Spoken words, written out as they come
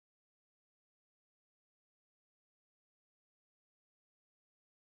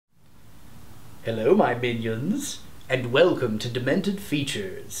Hello, my minions, and welcome to Demented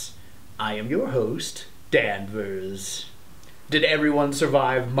Features. I am your host, Danvers. Did everyone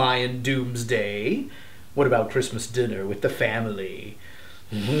survive Mayan doomsday? What about Christmas dinner with the family?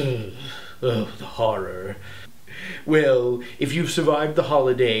 Oh, the horror. Well, if you've survived the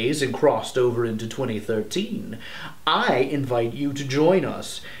holidays and crossed over into 2013, I invite you to join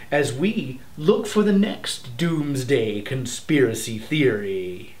us as we look for the next doomsday conspiracy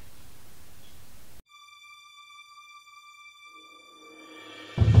theory.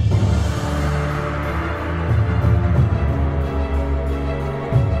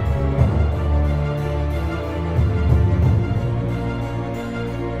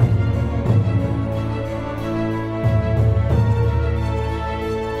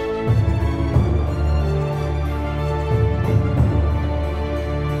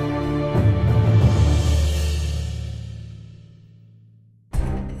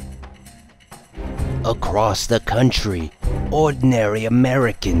 Across the country, ordinary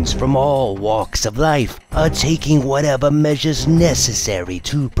Americans from all walks of life are taking whatever measures necessary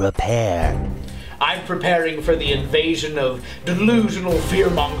to prepare. I'm preparing for the invasion of delusional,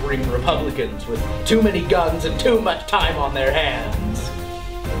 fear-mongering Republicans with too many guns and too much time on their hands.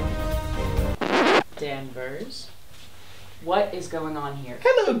 Danvers, what is going on here?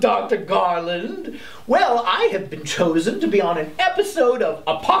 Hello, Dr. Garland. Well, I have been chosen to be on an episode of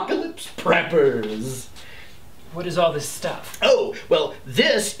Apocalypse Preppers. What is all this stuff? Oh, well,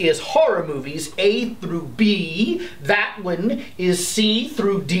 this is horror movies A through B. That one is C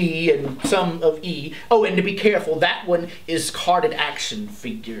through D and some of E. Oh, and to be careful, that one is carded action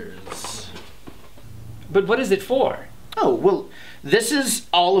figures. But what is it for? Oh, well, this is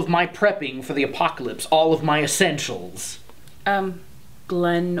all of my prepping for the apocalypse, all of my essentials.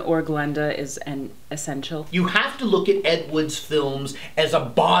 Glenn or Glenda is an essential. You have to look at Ed Wood's films as a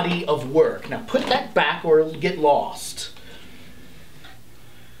body of work. Now put that back or it'll get lost.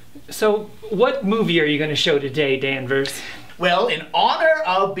 So, what movie are you going to show today, Danvers? Well, in honor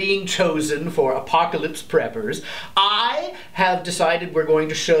of being chosen for Apocalypse Preppers, I have decided we're going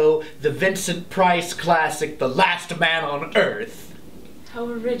to show the Vincent Price classic, The Last Man on Earth. How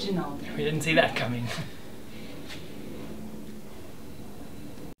original. We didn't see that coming.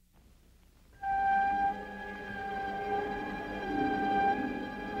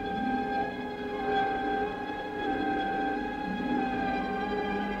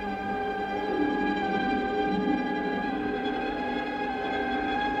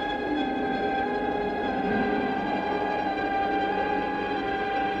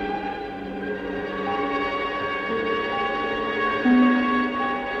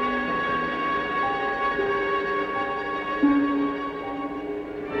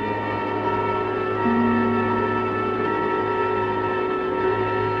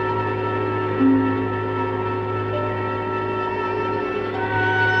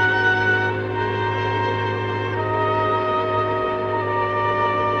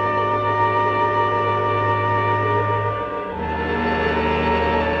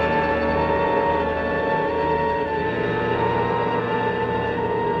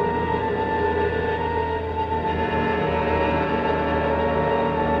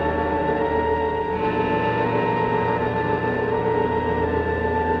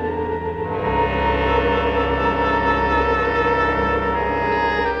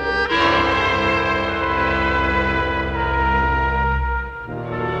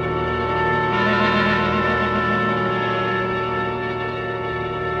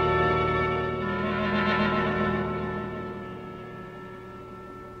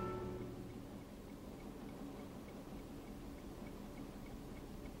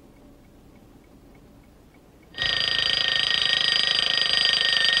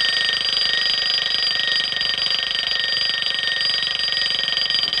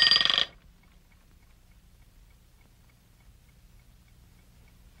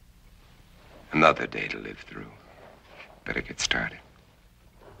 Another day to live through. Better get started.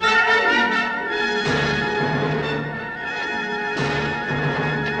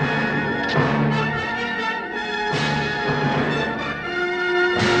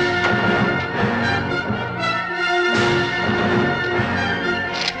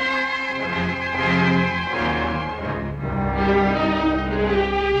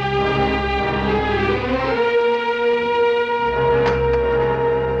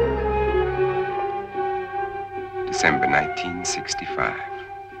 December 1965.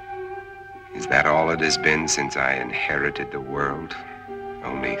 Is that all it has been since I inherited the world?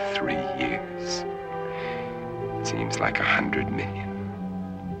 Only 3 years. Seems like 100 million.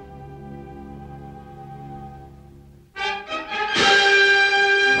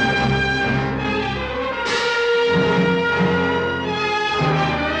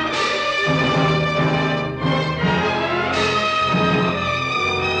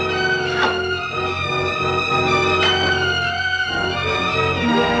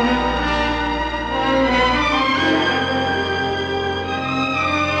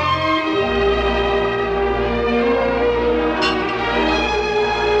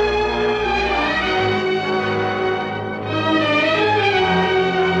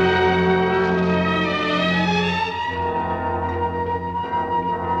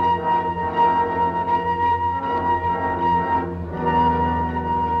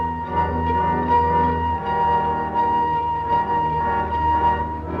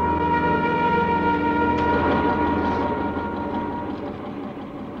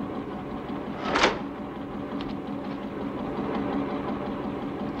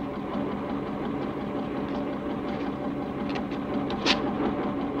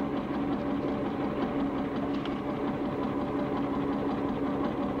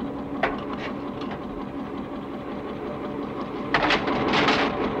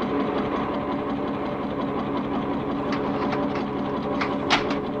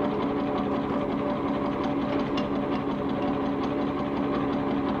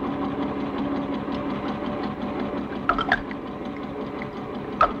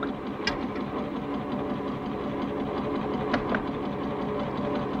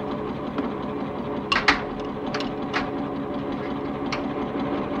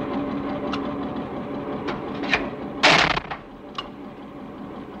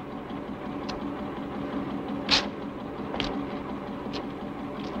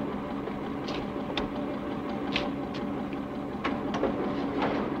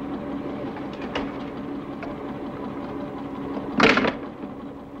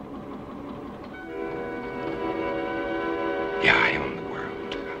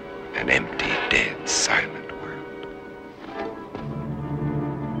 An empty, dead, silent world.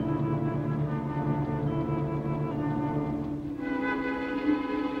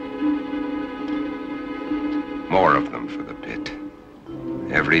 More of them for the pit.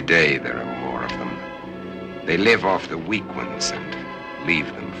 Every day there are more of them. They live off the weak ones and leave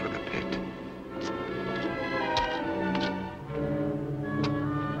them for the pit.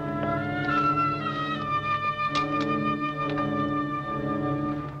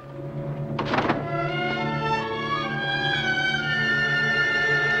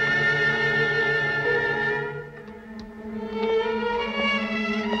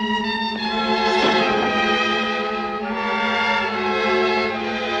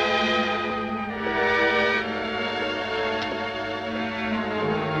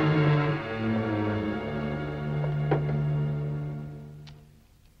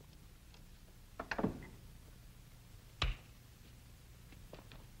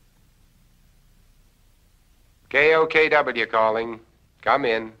 KOKW calling. Come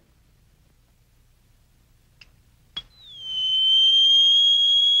in.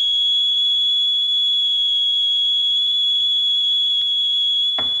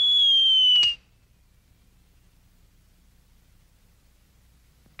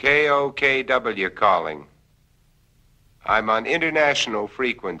 KOKW calling. I'm on international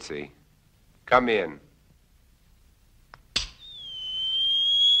frequency. Come in.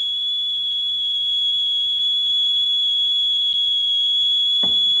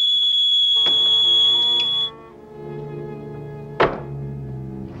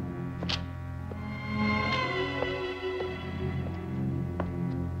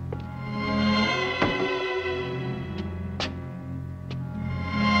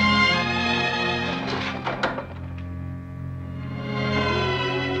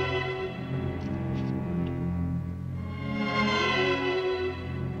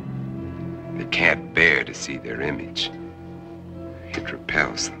 Can't bear to see their image. It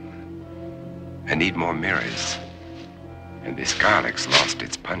repels them. I need more mirrors. And this garlic's lost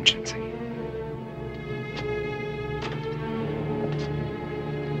its pungency.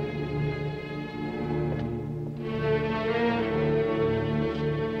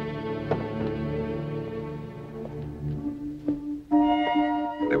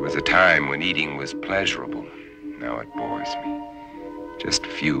 There was a time when eating was pleasurable. Now it bores me. Just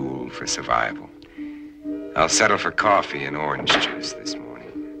fuel for survival. I'll settle for coffee and orange juice this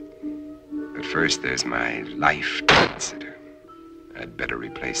morning. But first, there's my life tensitter. I'd better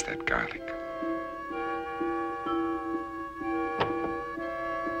replace that garlic.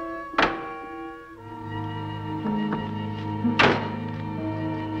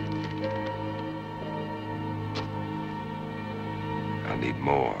 I'll need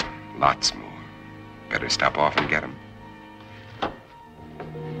more, lots more. Better stop off and get them.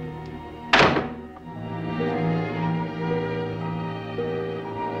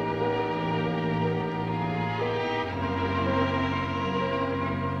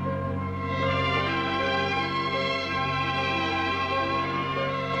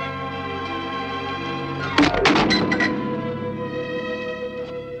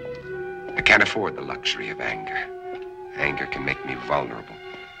 I can't afford the luxury of anger. Anger can make me vulnerable.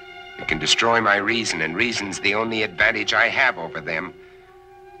 It can destroy my reason, and reason's the only advantage I have over them.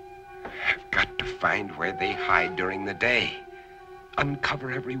 I've got to find where they hide during the day.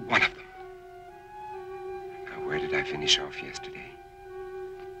 Uncover every one of them. Now, where did I finish off yesterday?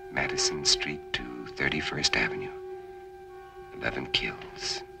 Madison Street to 31st Avenue. 11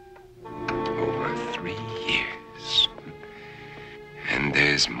 kills. Over 3 years. And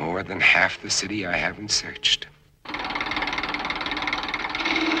there's more than half the city I haven't searched.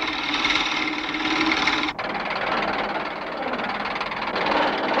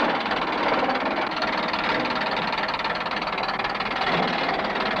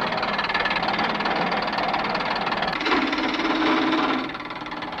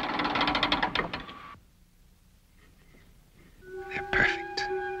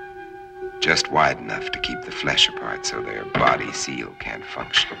 Just wide enough to keep the flesh apart so their body seal can't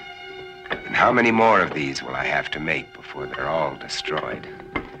function. And how many more of these will I have to make before they're all destroyed?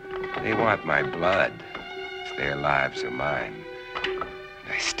 They want my blood. Their lives are mine. And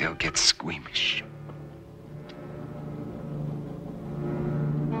I still get squeamish.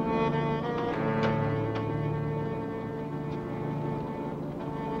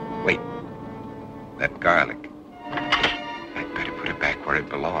 Wait. That garlic. I'd better put it back where it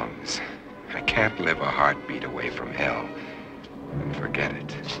belongs. I can't live a heartbeat away from hell and forget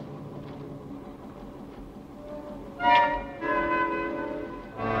it.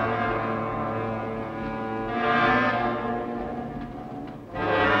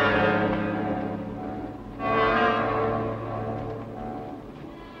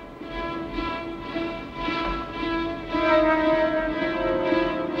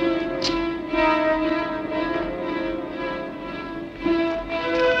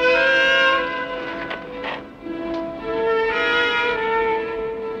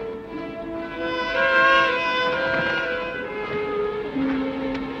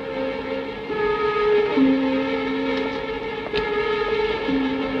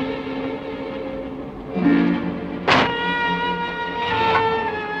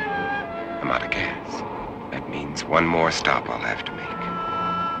 one more stop I'll have to make.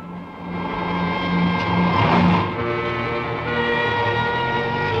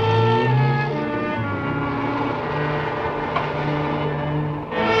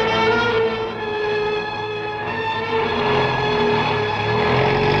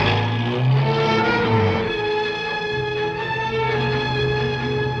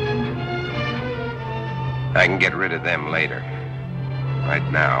 I can get rid of them later. Right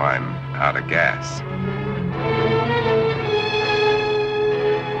now, I'm out of gas.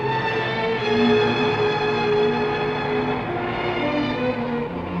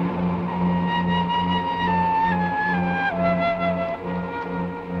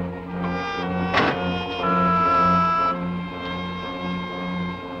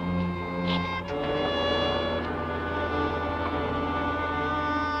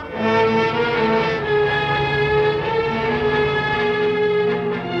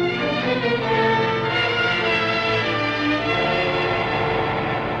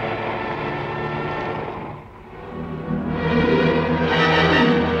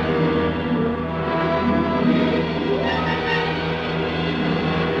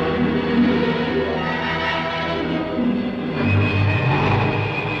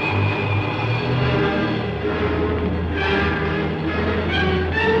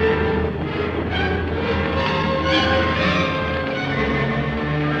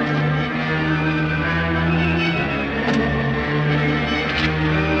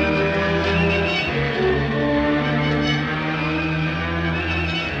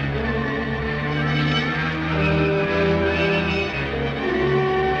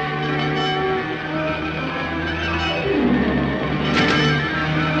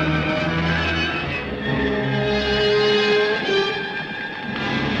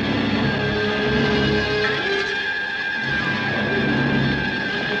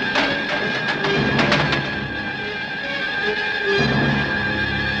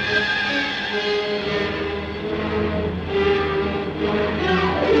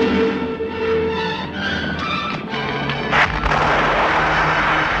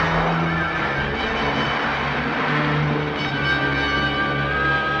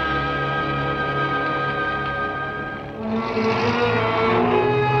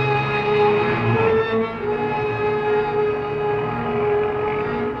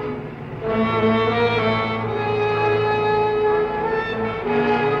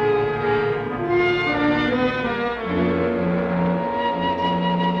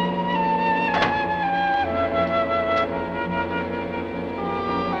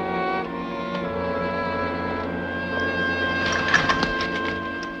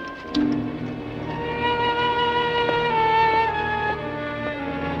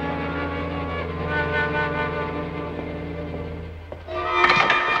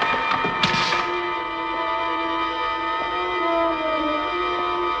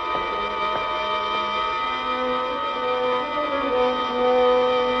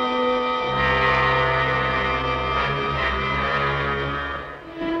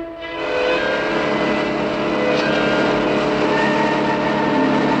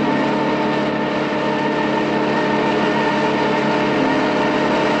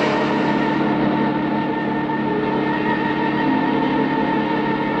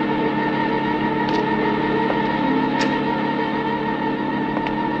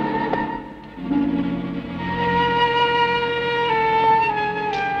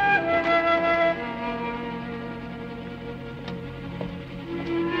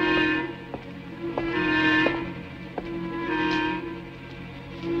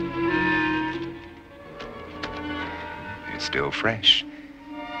 Still fresh.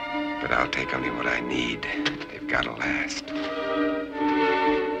 But I'll take only what I need. They've got to last.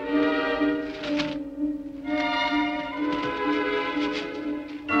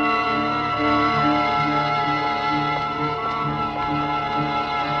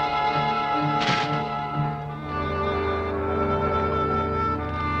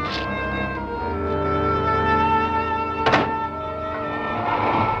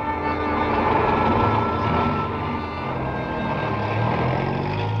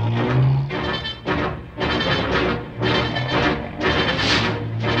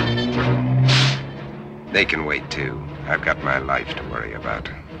 They can wait, too. I've got my life to worry about.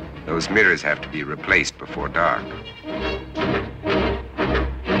 Those mirrors have to be replaced before dark.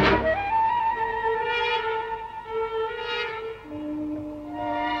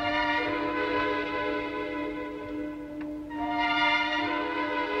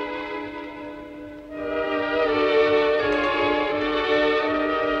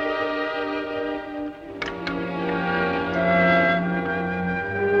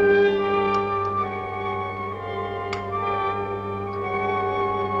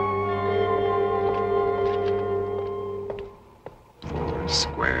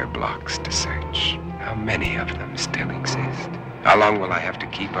 square blocks to search. How many of them still exist? How long will I have to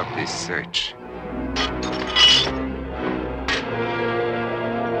keep up this search?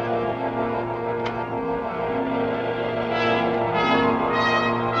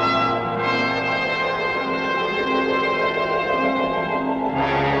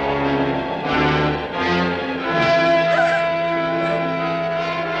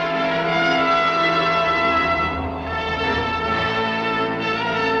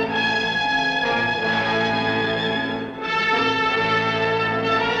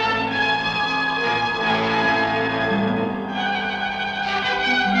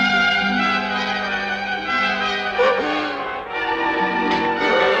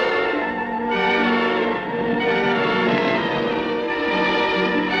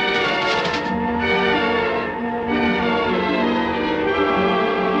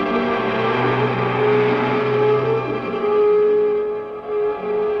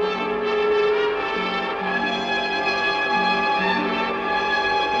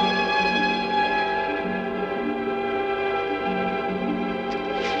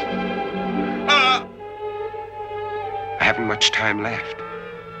 I haven't much time left.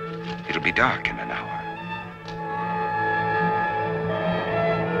 It'll be dark in an hour.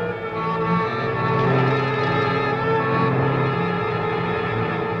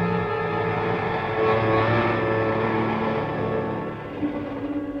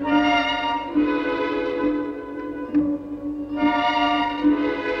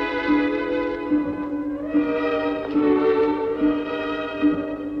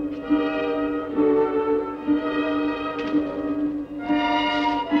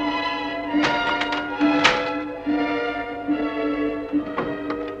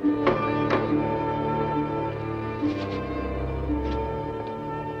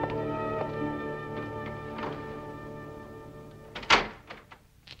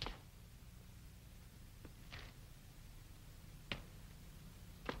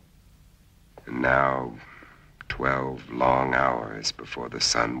 And now, 12 long hours before the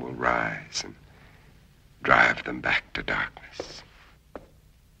sun will rise and drive them back to darkness.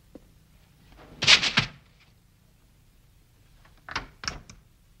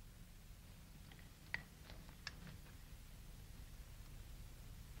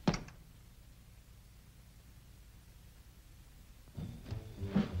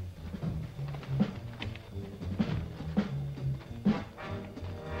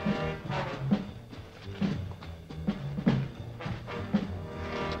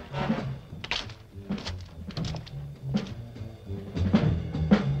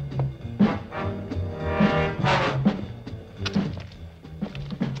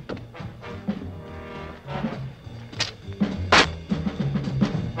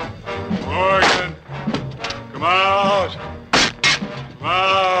 Morgan, come out. Come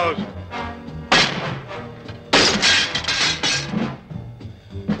out.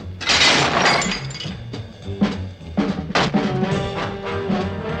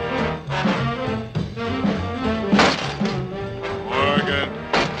 Morgan,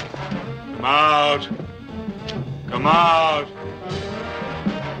 come out. Come out.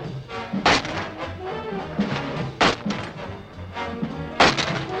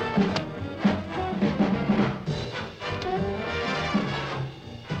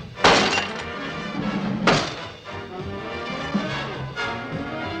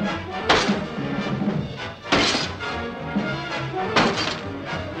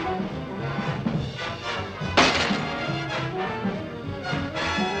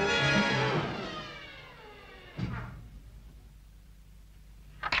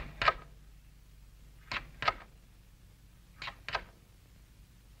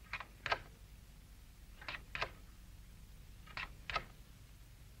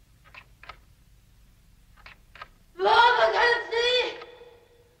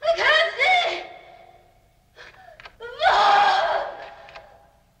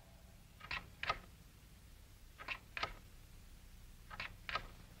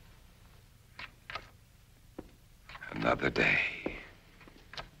 Another day.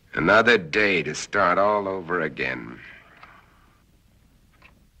 Another day to start all over again.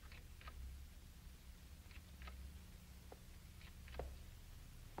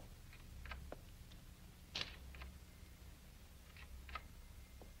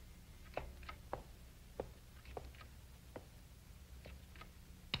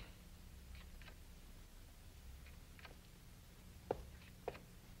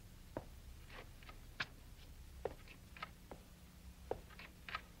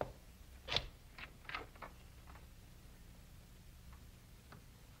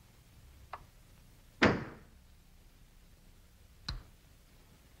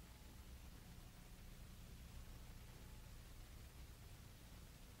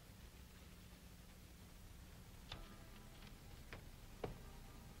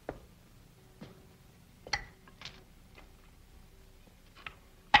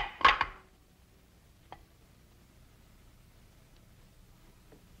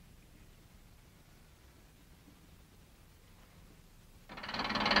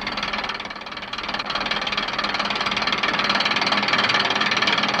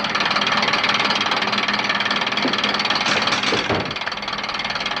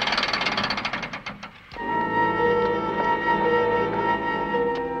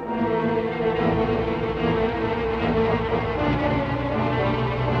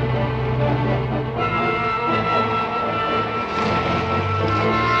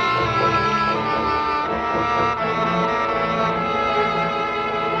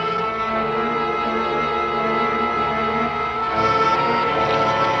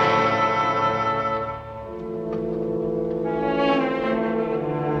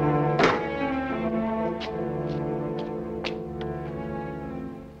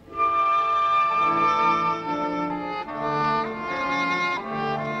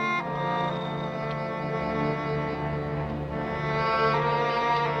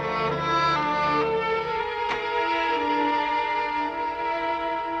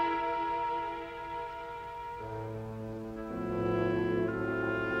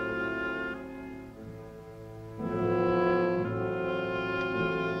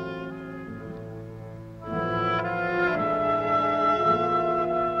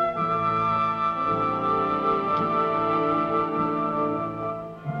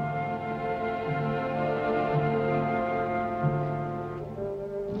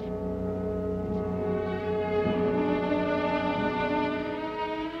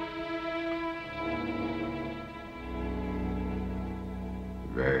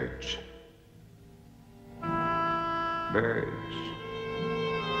 Birds. Birds.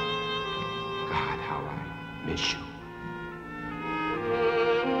 God, how I miss you.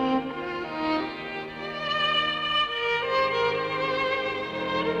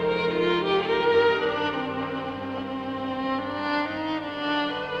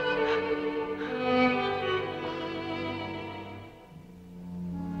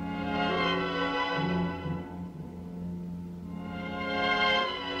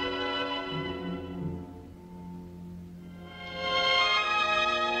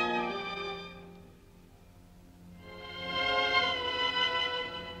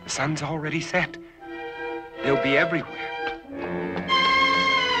 The sun's already set. They'll be everywhere.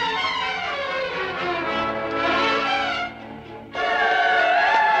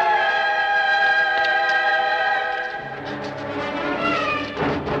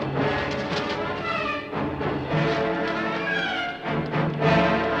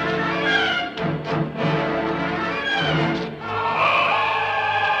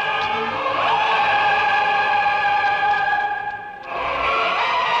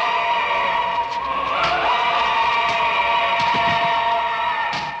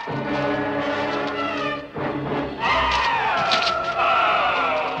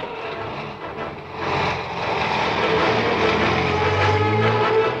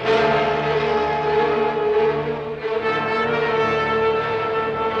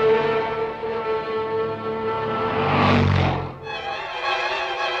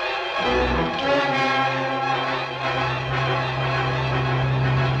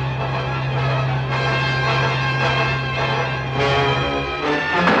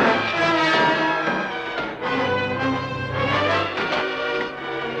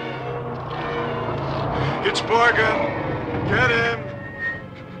 It's Morgan. Get him.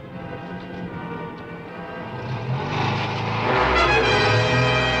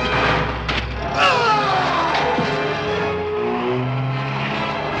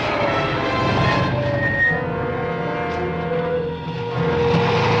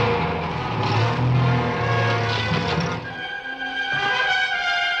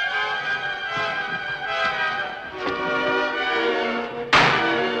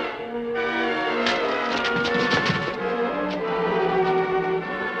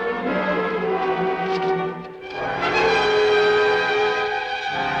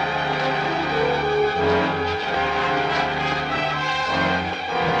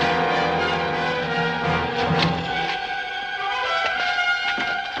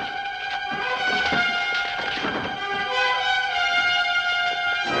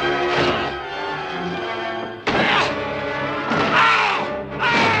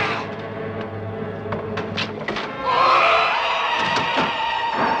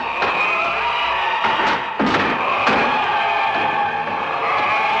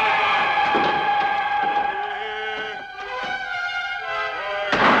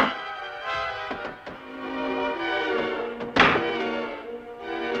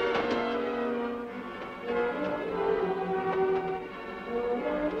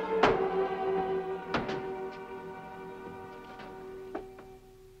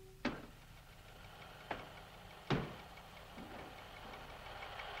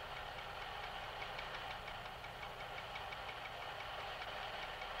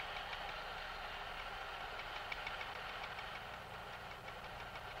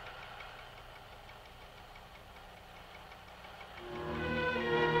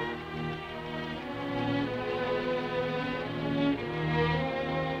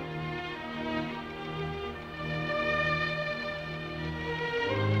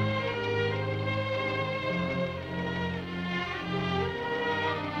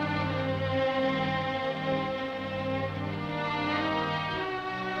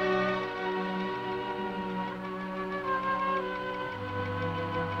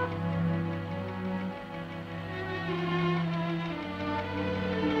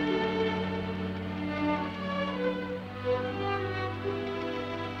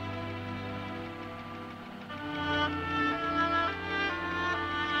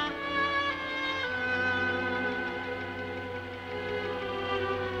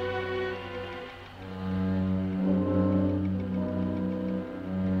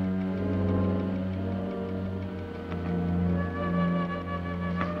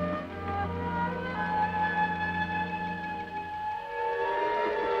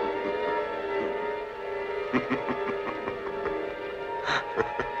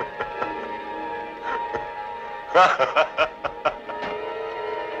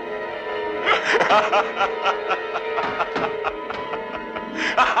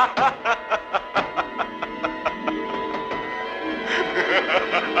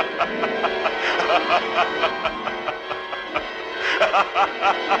 Morgan.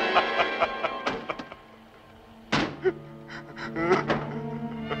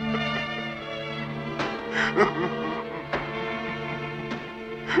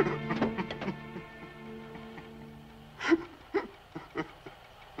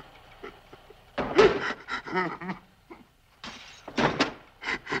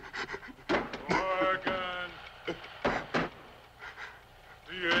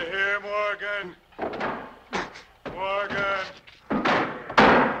 Do you hear, Morgan? Morgan.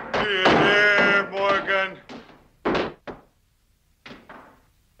 Do you hear, Morgan?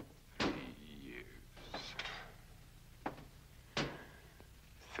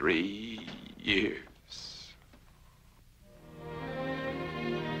 3 years.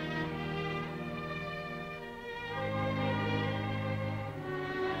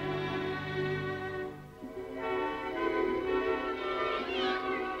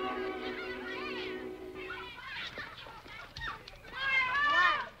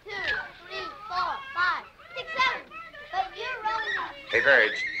 Hey,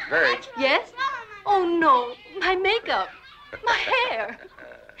 Verge. Yes? Oh, no. My makeup. My hair.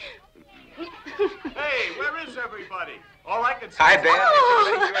 Hey, where is everybody? All I can see Hi, is... Ben.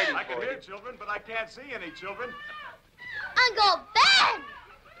 Oh. I can hear children, but I can't see any children. Uncle Ben!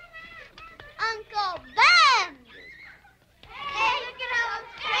 Uncle Ben! Hey, look at how I'm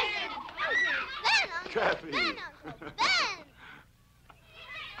crazy. Ben, Uncle Kathy. Ben, Uncle Ben!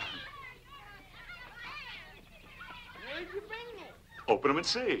 Where'd you bring me? Open them and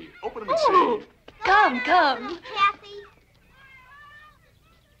see. Open them and Oh, see. come. Kathy.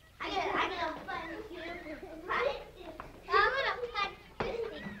 I'm gonna find you. I'm gonna find this.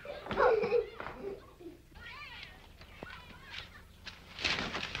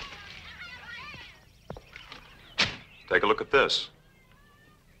 Take a look at this.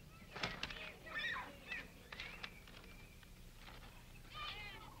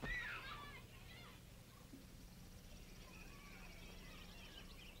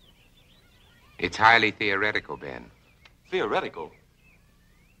 It's highly theoretical, Ben. Theoretical.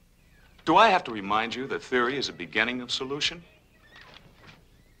 Do I have to remind you that theory is a beginning of solution?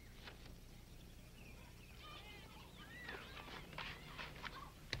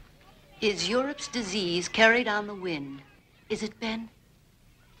 Is Europe's disease carried on the wind? Is it, Ben?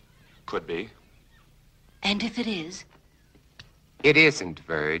 Could be. And if it is, It isn't,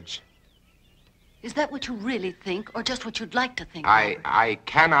 Verge. is that what you really think, or just what you'd like to think? I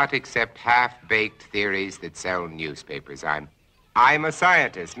cannot accept half-baked theories that sell newspapers. I'm a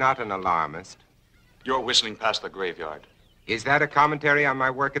scientist, not an alarmist. You're whistling past the graveyard. Is that a commentary on my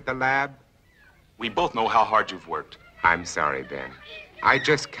work at the lab? We both know how hard you've worked. I'm sorry, Ben. I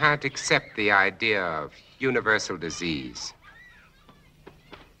just can't accept the idea of universal disease.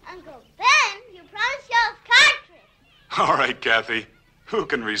 Uncle Ben, you promised y'all a card trick. All right, Kathy. Who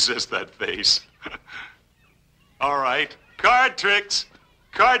can resist that face? All right. Card tricks.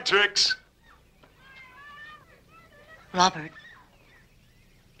 Card tricks. Robert,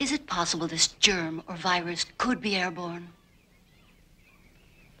 is it possible this germ or virus could be airborne?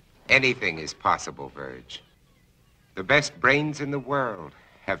 Anything is possible, Verge. The best brains in the world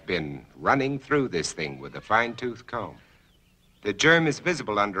have been running through this thing with a fine-tooth comb. The germ is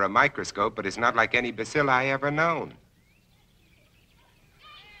visible under a microscope, but it's not like any bacilli ever known.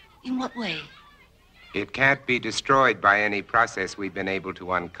 In what way? It can't be destroyed by any process we've been able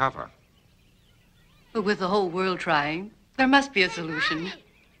to uncover. But with the whole world trying, there must be a solution. Hey,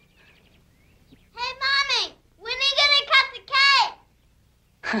 Mommy, when are you gonna cut the cake?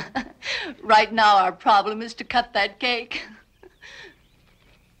 Right now, our problem is to cut that cake.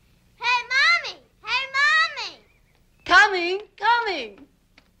 Hey, Mommy! Hey, Mommy! Coming.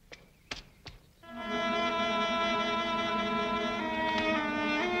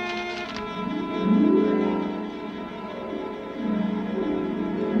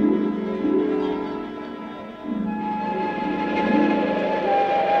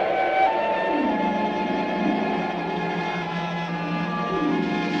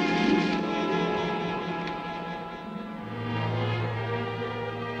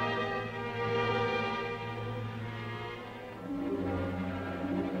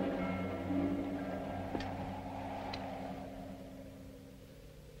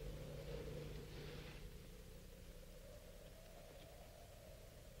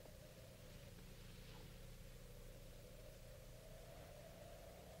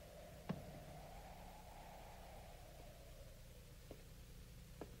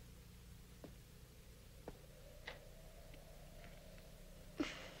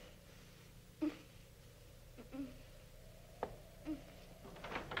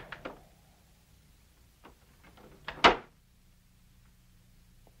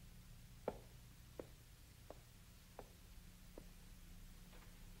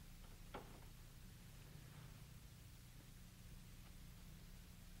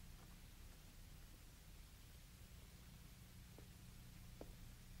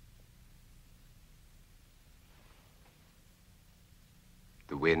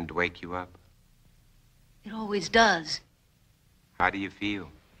 The wind wake you up? It always does. How do you feel?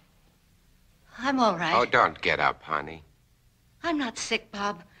 I'm all right. Oh, don't get up, honey. I'm not sick,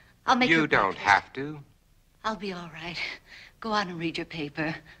 Bob. I'll make You don't breakfast. have to. I'll be all right. Go on and read your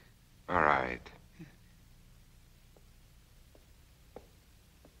paper. All right.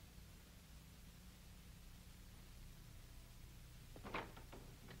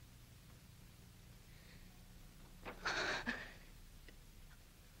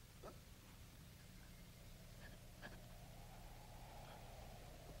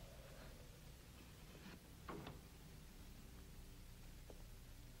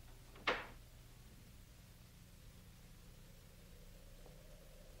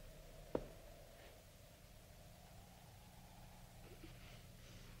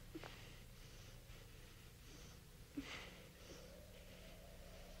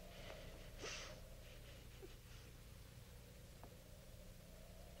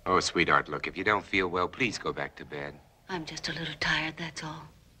 Oh, sweetheart, look, if you don't feel well, please go back to bed. I'm just a little tired, that's all.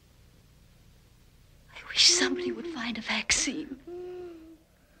 I wish somebody would find a vaccine.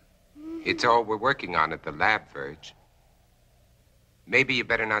 It's all we're working on at the lab, Virg. Maybe you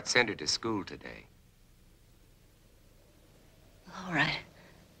better not send her to school today. All right.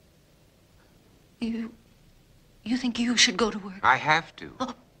 You think you should go to work? I have to.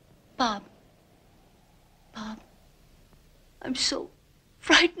 Oh, Bob. Bob. I'm so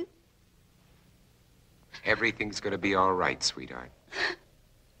frightened. Everything's gonna be all right, sweetheart.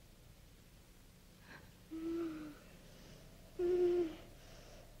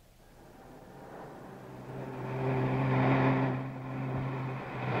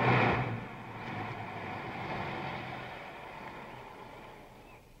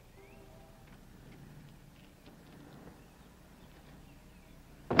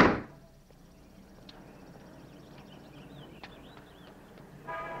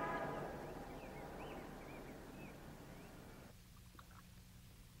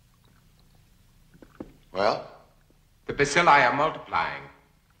 Well? The bacilli are multiplying.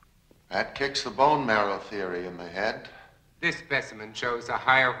 That kicks the bone marrow theory in the head. This specimen shows a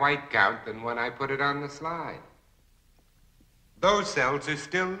higher white count than when I put it on the slide. Those cells are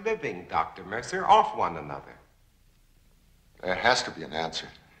still living, Dr. Mercer, off one another. There has to be an answer.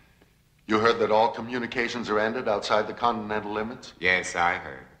 You heard that all communications are ended outside the continental limits? Yes, I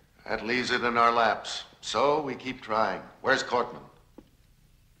heard. That leaves it in our laps. So we keep trying. Where's Cortman?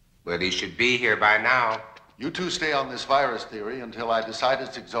 Well, he should be here by now. You two stay on this virus theory until I decide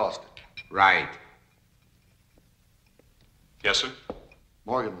it's exhausted. Right. Yes, sir?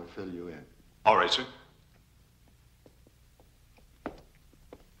 Morgan will fill you in. All right, sir.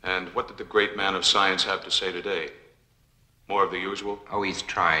 And what did the great man of science have to say today? More of the usual? Oh, he's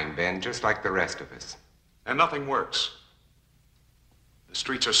trying, Ben, just like the rest of us. And nothing works. The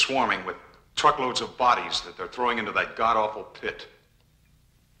streets are swarming with truckloads of bodies that they're throwing into that god-awful pit.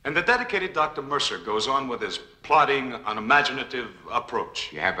 And the dedicated Dr. Mercer goes on with his plodding, unimaginative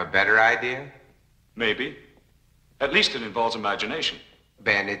approach. You have a better idea? Maybe. At least it involves imagination.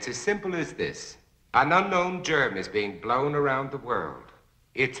 Ben, it's as simple as this. An unknown germ is being blown around the world.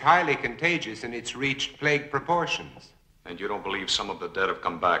 It's highly contagious and it's reached plague proportions. And you don't believe some of the dead have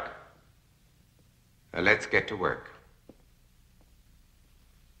come back? Now, let's get to work.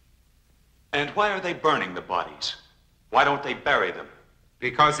 And why are they burning the bodies? Why don't they bury them?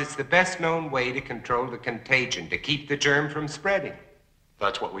 Because it's the best known way to control the contagion, to keep the germ from spreading.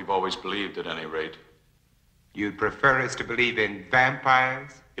 That's what we've always believed, at any rate. You'd prefer us to believe in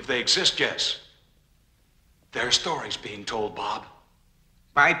vampires? If they exist, yes. There are stories being told, Bob.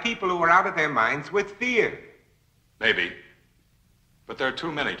 By people who are out of their minds with fear. Maybe. But there are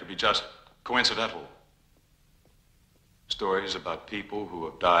too many to be just coincidental. Stories about people who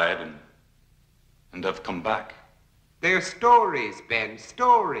have died and have come back. They're stories, Ben,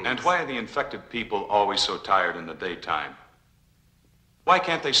 stories. And why are the infected people always so tired in the daytime? Why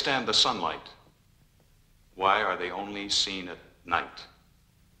can't they stand the sunlight? Why are they only seen at night?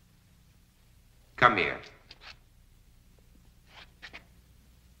 Come here.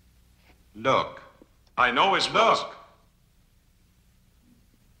 Look. I know as well. Look.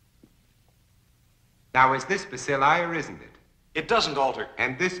 Now, is this bacilli or isn't it? It doesn't alter.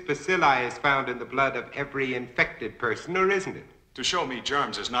 And this bacilli is found in the blood of every infected person, or isn't it? To show me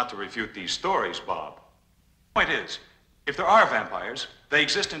germs is not to refute these stories, Bob. The point is, if there are vampires, they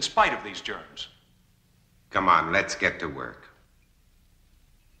exist in spite of these germs. Come on, let's get to work.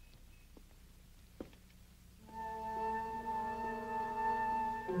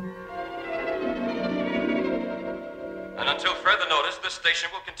 And until further notice, this station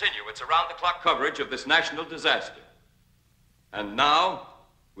will continue its around-the-clock coverage of this national disaster. And now,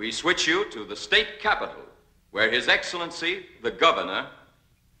 we switch you to the state capitol, where His Excellency, the Governor,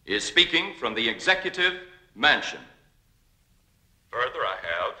 is speaking from the Executive Mansion. Further, I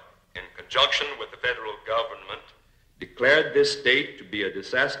have, in conjunction with the federal government, declared this state to be a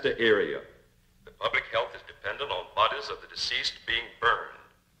disaster area. The public health is dependent on bodies of the deceased being burned.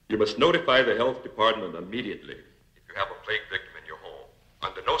 You must notify the health department immediately if you have a plague victim in your home.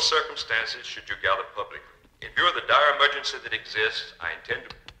 Under no circumstances should you gather publicly. In view of the dire emergency that exists, I intend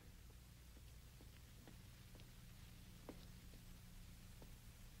to...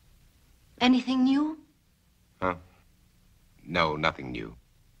 Anything new? Huh? No, nothing new.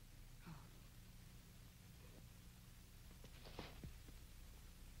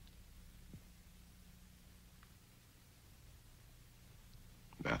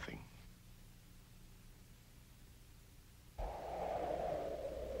 Nothing.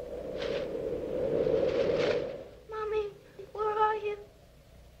 Mommy, where are you?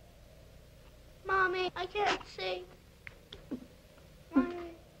 Mommy, I can't see.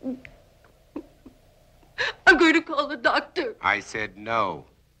 Mommy. I'm going to call the doctor. I said no.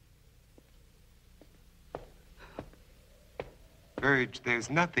 Virg, there's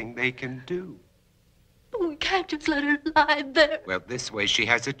nothing they can do. But we can't just let her lie there. Well, this way she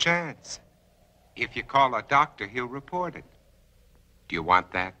has a chance. If you call a doctor, he'll report it. Do you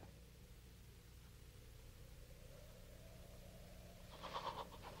want that?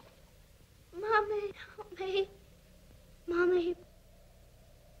 Mommy, help me. Mommy.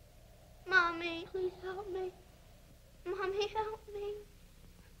 Mommy, please help me. Mommy, help me.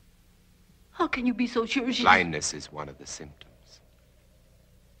 How can you be so sure she's... Blindness is one of the symptoms.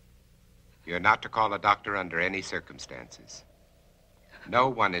 You're not to call a doctor under any circumstances. No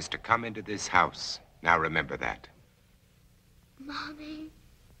one is to come into this house. Now remember that. Mommy.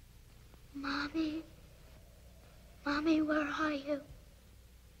 Mommy. Mommy, where are you?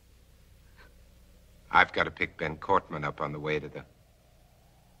 I've got to pick Ben Cortman up on the way to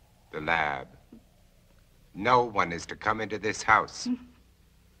the lab. No one is to come into this house.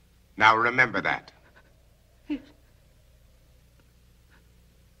 Now remember that.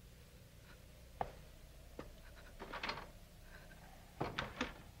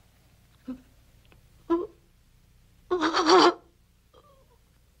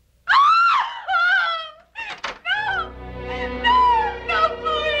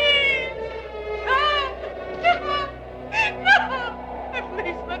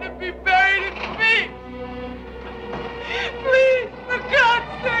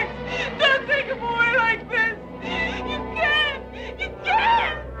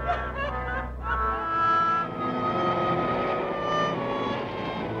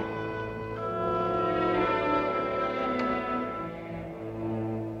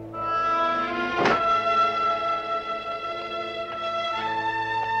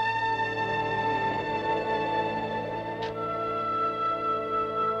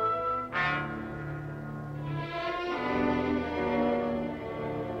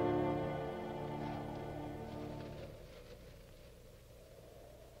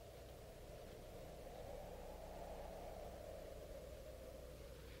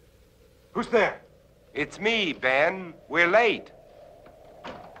 Who's there? It's me, Ben. We're late.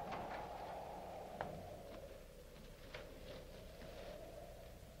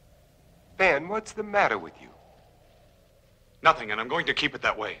 Ben, what's the matter with you? Nothing, and I'm going to keep it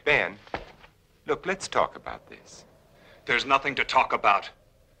that way. Ben, look, let's talk about this. There's nothing to talk about.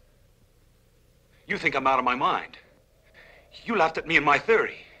 You think I'm out of my mind. You laughed at me and my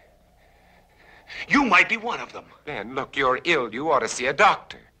theory. You might be one of them. Ben, look, you're ill. You ought to see a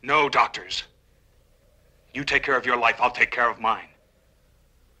doctor. No doctors. You take care of your life, I'll take care of mine.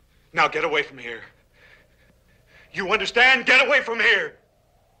 Now get away from here. You understand? Get away from here!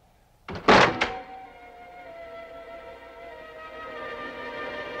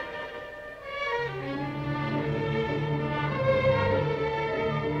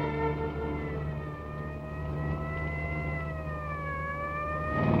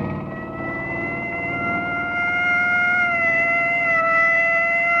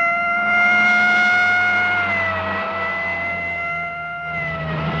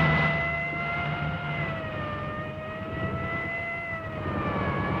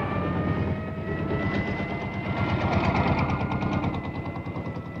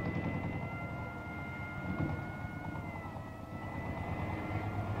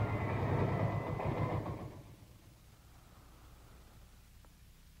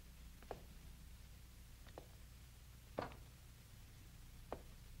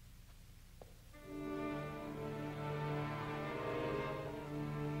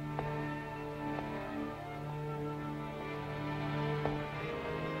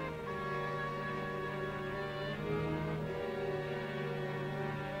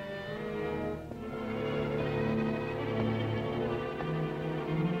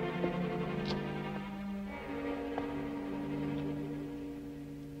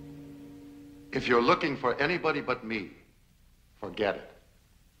 If you're looking for anybody but me, forget it.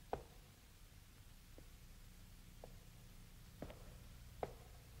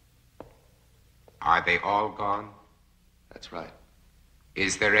 Are they all gone? That's right.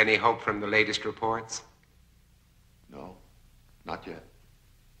 Is there any hope from the latest reports? No, not yet.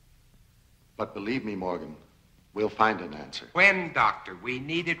 But believe me, Morgan, we'll find an answer. When, Doctor? We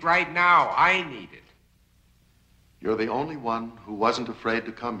need it right now. I need it. You're the only one who wasn't afraid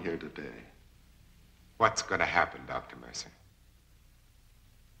to come here today. What's going to happen, Dr. Mercer?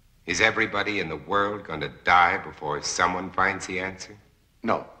 Is everybody in the world going to die before someone finds the answer?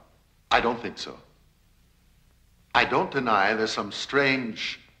 No, I don't think so. I don't deny there's some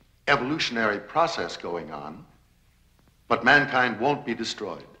strange evolutionary process going on, but mankind won't be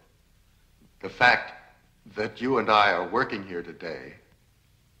destroyed. The fact that you and I are working here today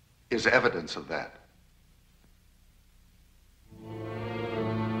is evidence of that.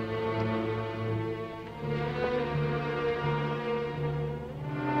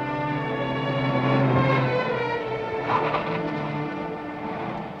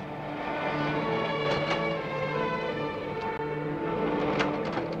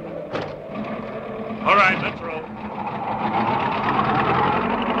 All right, let's roll.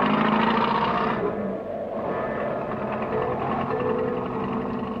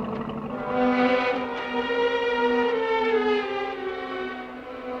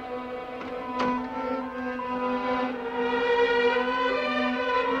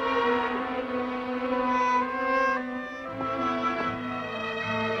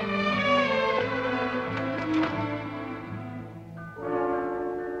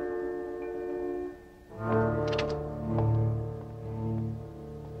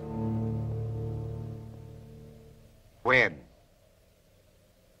 When?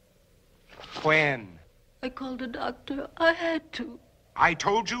 When? I called a doctor. I had to. I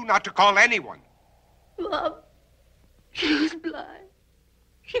told you not to call anyone. Mom, she was blind.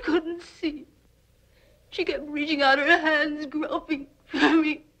 She couldn't see. She kept reaching out her hands, groping for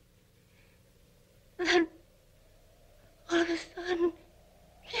me. And then, all of a sudden,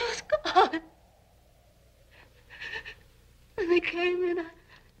 she was gone. And they came in. I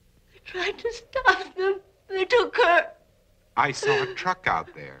tried to stop them. They took her. I saw a truck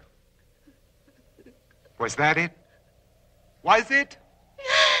out there. Was that it? Was it?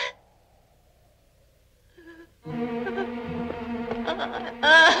 I'm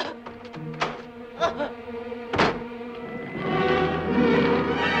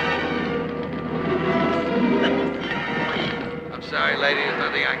sorry, lady. There's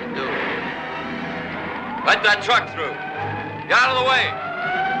nothing I can do. Let that truck through. Get out of the way.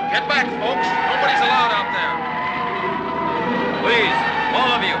 Get back, folks. Nobody's allowed out there. Please,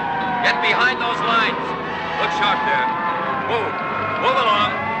 all of you, get behind those lines. Look sharp there. Move. Move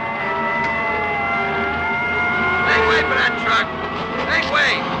along. Make way for that truck. Make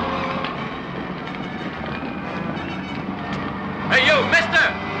way. Hey, you, mister!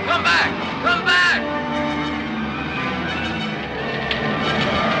 Come back! Come back!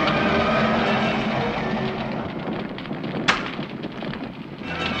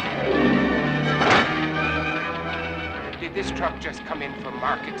 Did this truck just come in from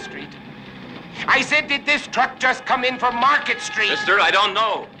Market Street? I said, did this truck just come in from Market Street? Mister, I don't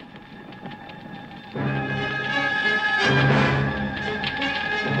know.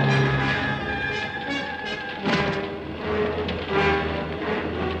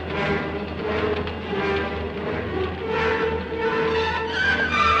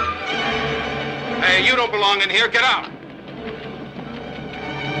 Hey, you don't belong in here. Get out.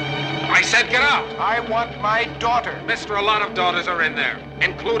 I said get out. I want my daughter. Mister, a lot of daughters are in there,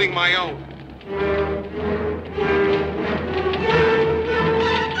 including my own.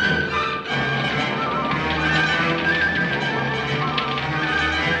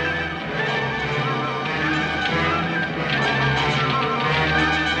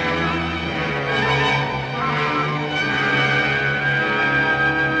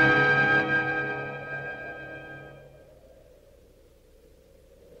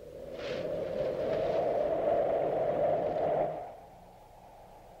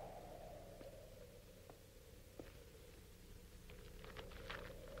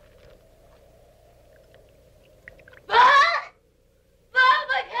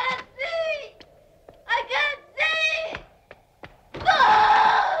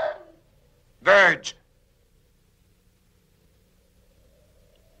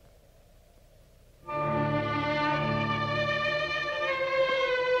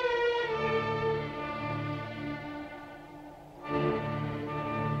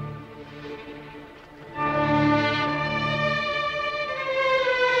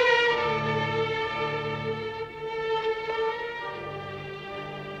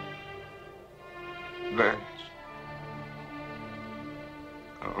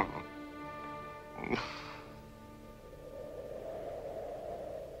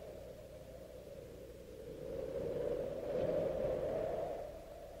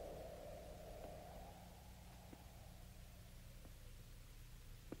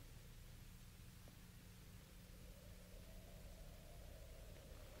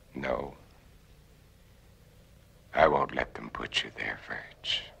 No. I won't let them put you there, Virg.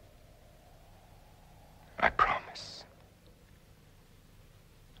 I promise.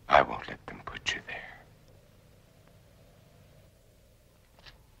 I won't let them put you there.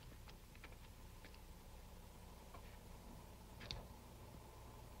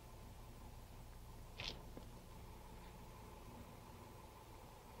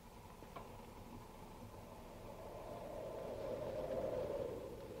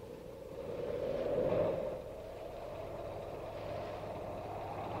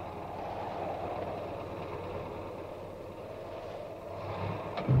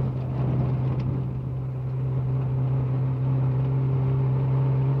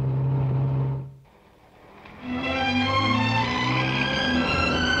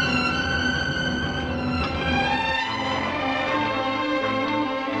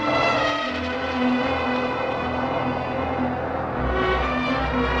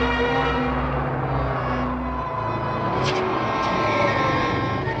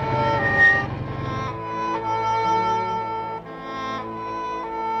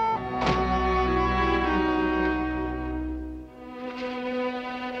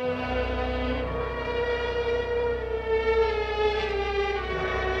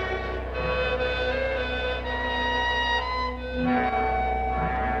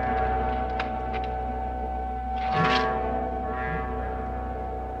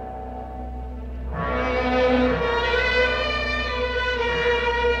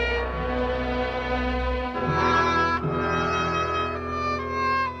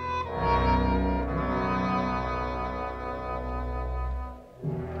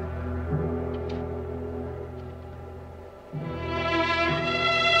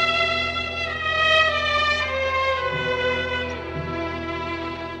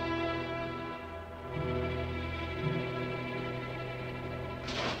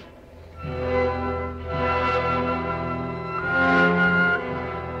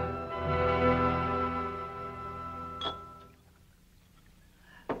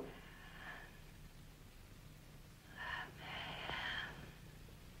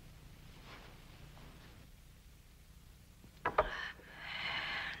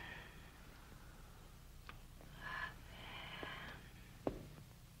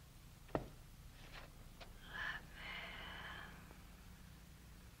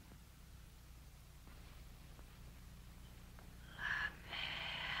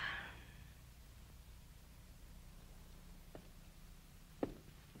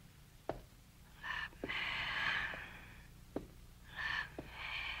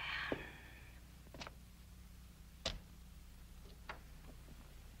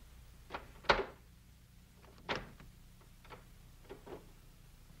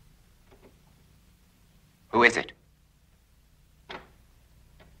 Who is it?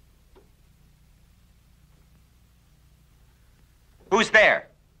 Who's there?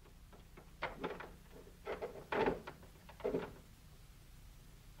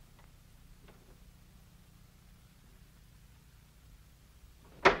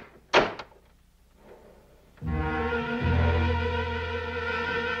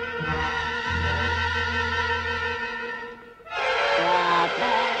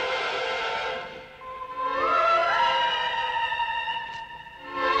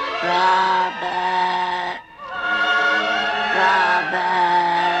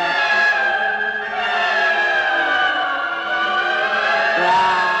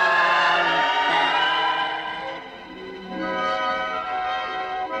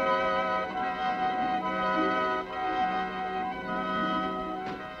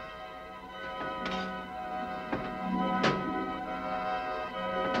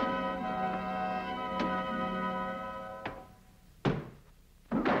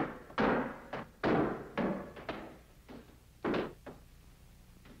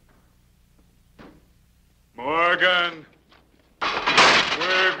 Morgan!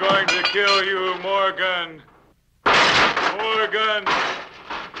 We're going to kill you, Morgan! Morgan!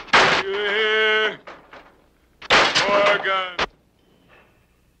 You hear? Morgan!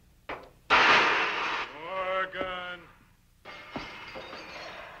 Morgan!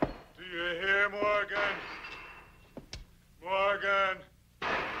 Do you hear, Morgan? Morgan!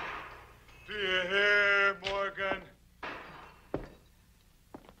 Do you hear, Morgan?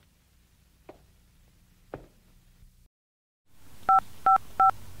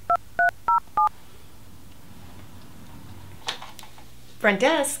 Front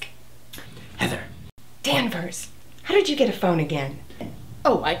desk. Heather. Danvers. How did you get a phone again?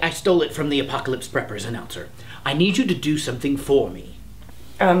 Oh, I stole it from the Apocalypse Preppers announcer. I need you to do something for me.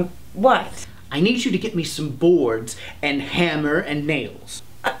 What? I need you to get me some boards and hammer and nails.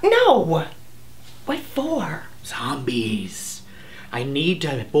 No! What for? Zombies. I need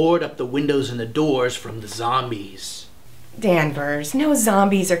to board up the windows and the doors from the zombies. Danvers, no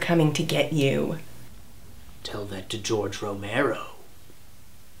zombies are coming to get you. Tell that to George Romero.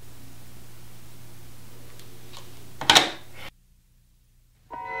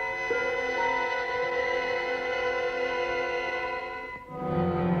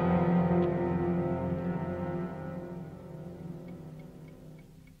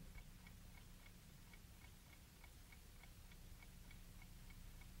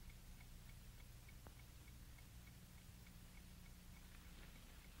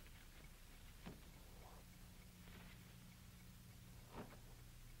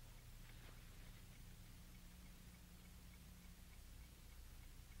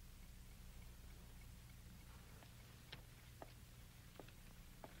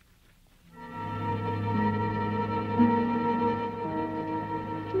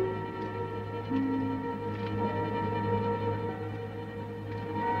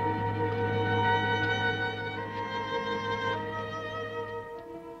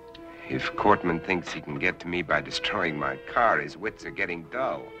 If Cortman thinks he can get to me by destroying my car, his wits are getting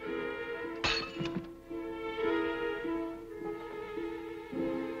dull.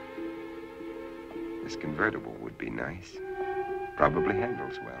 This convertible would be nice. Probably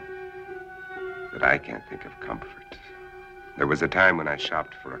handles well. But I can't think of comfort. There was a time when I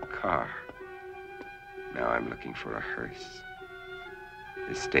shopped for a car. Now I'm looking for a hearse.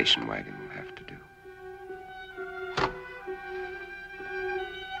 This station wagon will have to do.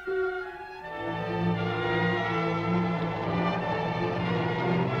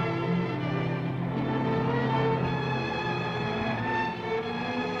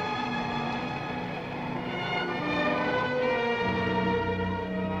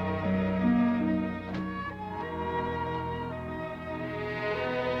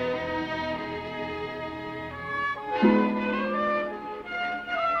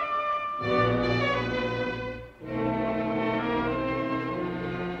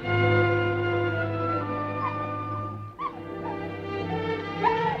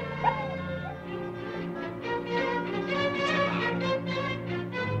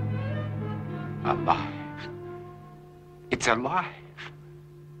 Alive. It's alive.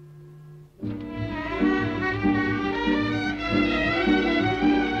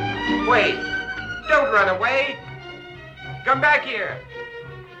 Wait! Don't run away! Come back here!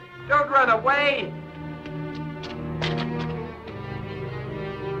 Don't run away!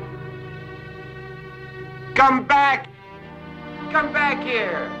 Come back! Come back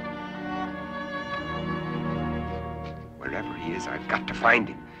here! Wherever he is, I've got to find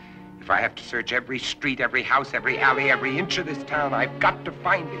him. If I have to search every street, every house, every alley, every inch of this town, I've got to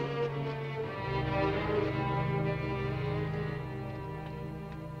find him.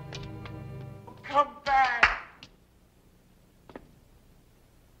 Come back!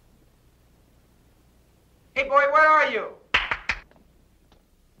 Hey, boy, where are you?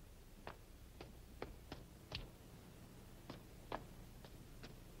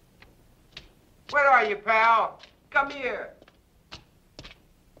 Where are you, pal? Come here.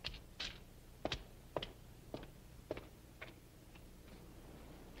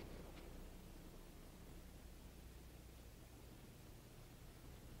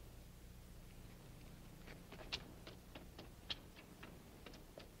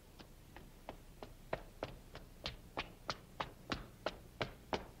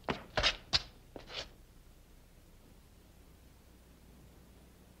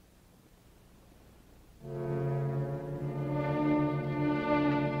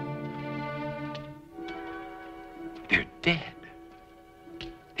 They're dead.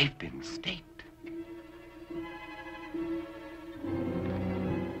 They've been staked.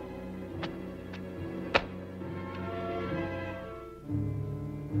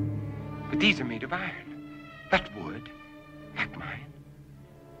 But these are made of iron. That wood, like mine.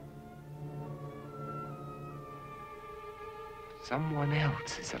 Someone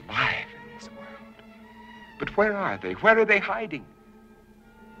else is alive in this world. But where are they? Where are they hiding?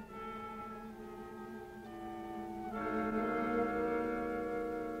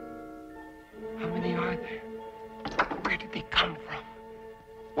 How many are there? Where did they come from?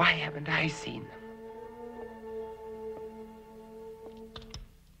 Why haven't I seen them?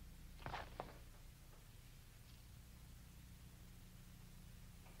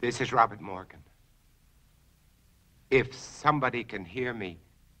 This is Robert Morgan. If somebody can hear me,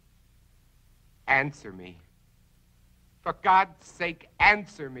 answer me. For God's sake,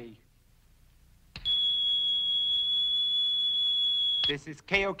 answer me. This is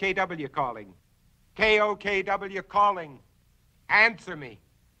KOKW calling. KOKW calling. Answer me.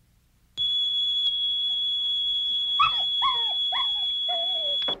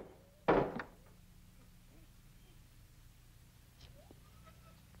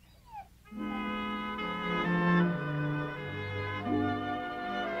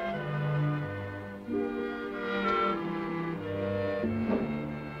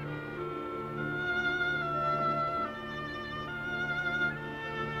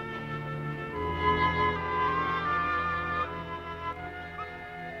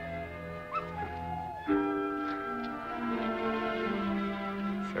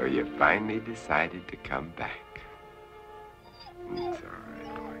 you finally decided to come back. It's all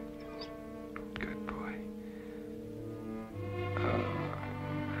right, boy. Good boy. Oh,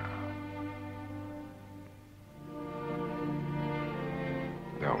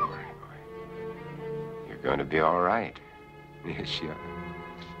 no. Don't worry, boy. You're going to be all right. Yes, you are.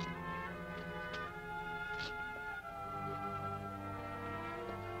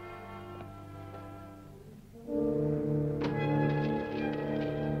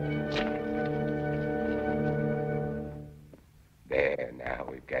 There, now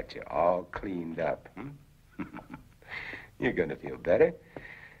we've got you all cleaned up. You're gonna feel better.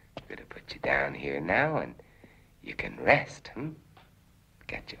 I'm gonna put you down here now and you can rest.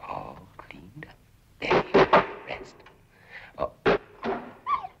 Got you all cleaned up. There you go. Rest. Oh.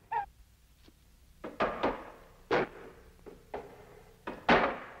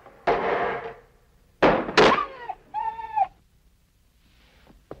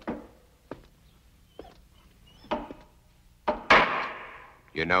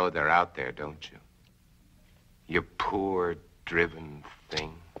 You know they're out there, don't you? You poor, driven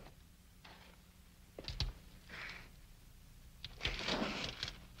thing.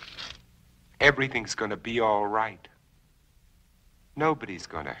 Everything's gonna be all right. Nobody's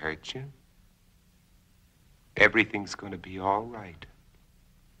gonna hurt you. Everything's gonna be all right.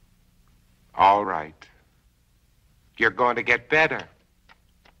 All right. You're going to get better.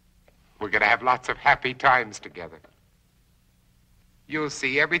 We're gonna have lots of happy times together. You'll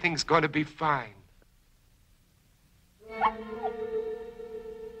see, everything's going to be fine.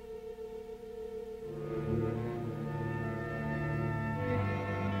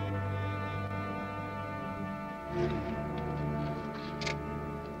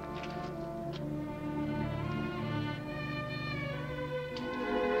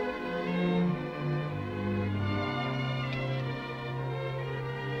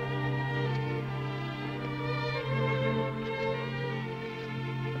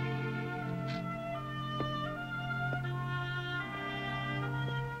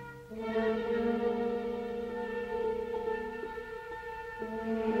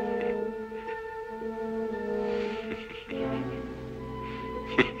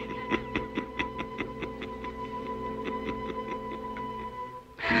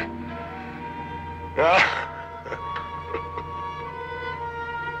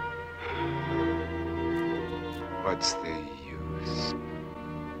 What's the use?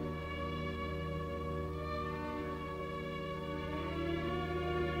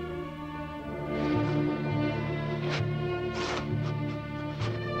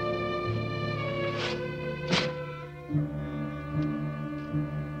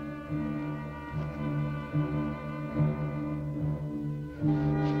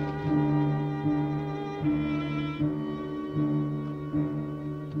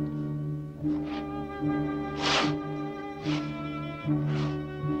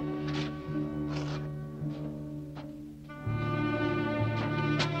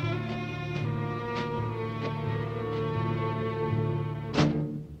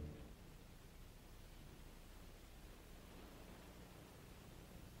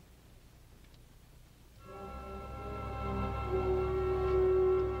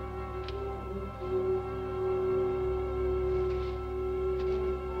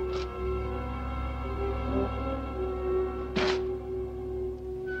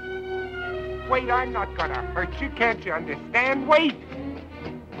 Wait, I'm not gonna hurt you. Can't you understand? Wait!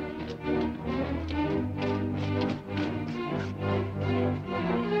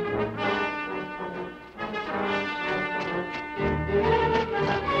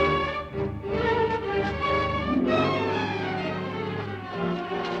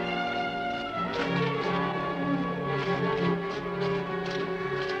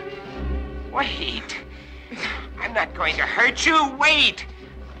 Wait! I'm not going to hurt you. Wait!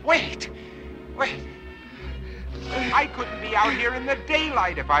 Wait! Wait! I couldn't be out here in the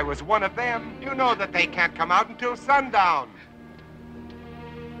daylight if I was one of them. You know that they can't come out until sundown.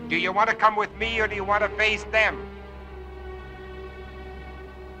 Do you want to come with me or do you want to face them?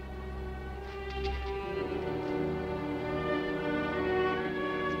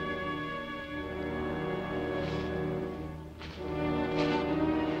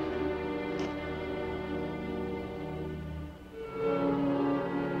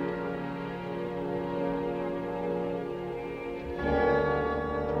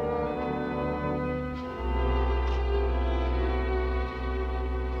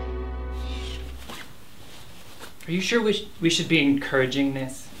 Are you sure we should be encouraging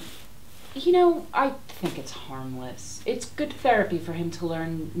this? You know, I think it's harmless. It's good therapy for him to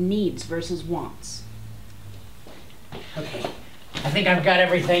learn needs versus wants. Okay, I think I've got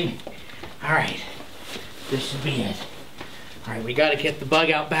everything. All right, this should be it. All right, we gotta get the bug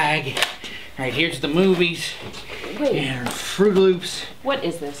out bag. All right, here's the movies. Wait. And Fruit Loops. What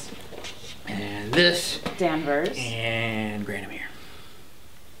is this? And this. Danvers. And Granomere.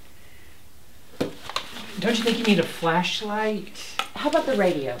 Don't you think you need a flashlight? How about the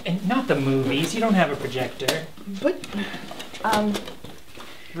radio? And not the movies. You don't have a projector. But,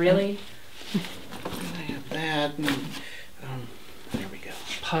 really? I have that. And, there we go.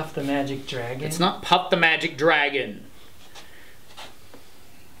 Puff the Magic Dragon? It's not Puff the Magic Dragon.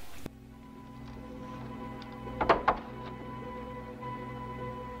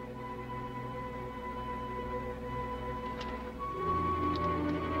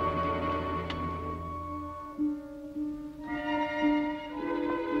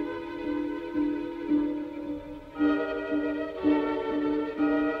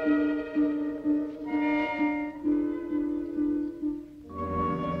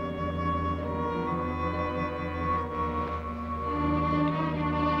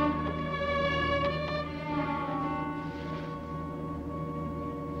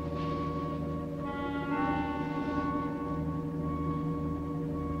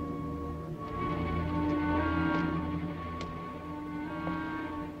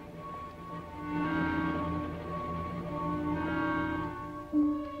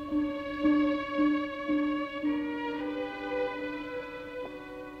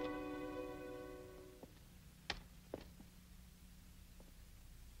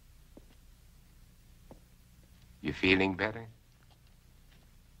 You feeling better?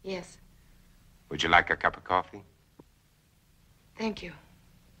 Yes, Would you like a cup of coffee? thank you.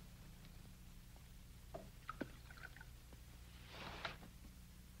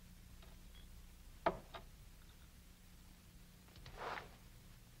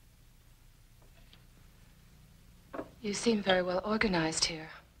 You seem very well organized here.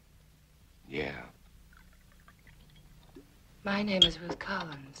 Yeah. My name is Ruth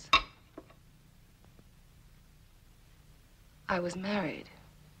Collins. I was married.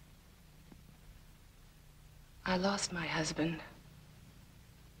 I lost my husband.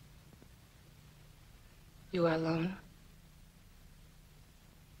 You are alone?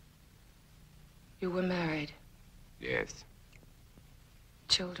 You were married. Yes.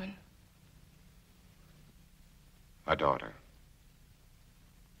 Children? A daughter.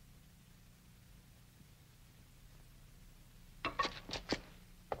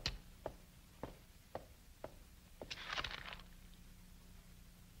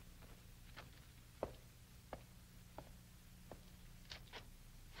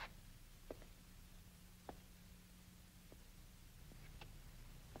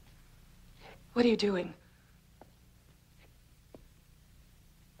 What are you doing?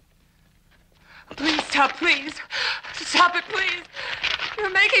 Please stop, please. Stop it, please. You're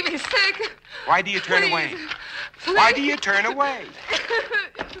making me sick. Why do you turn Please. away? Please. Why do you turn away?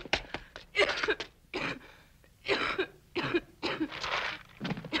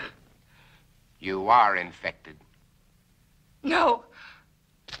 You are infected. No.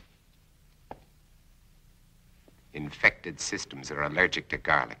 Infected systems are allergic to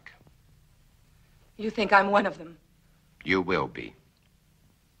garlic. You think I'm one of them? You will be.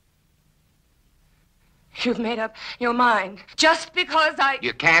 You've made up your mind just because I...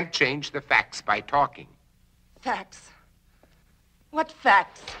 You can't change the facts by talking. Facts? What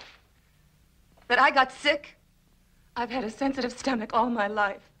facts? That I got sick? I've had a sensitive stomach all my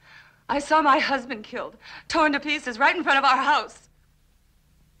life. I saw my husband killed, torn to pieces right in front of our house.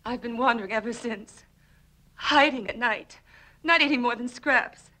 I've been wandering ever since. Hiding at night, not eating more than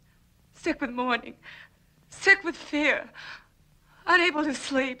scraps. Sick with mourning, sick with fear, unable to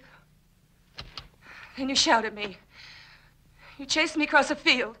sleep. Then you shout at me. You chased me across a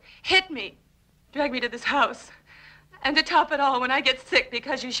field, hit me, dragged me to this house. And to top it all, when I get sick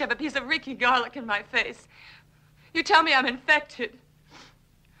because you shove a piece of reeking garlic in my face, you tell me I'm infected.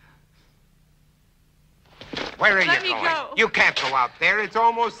 Where are Let you me going? go. You can't go out there. It's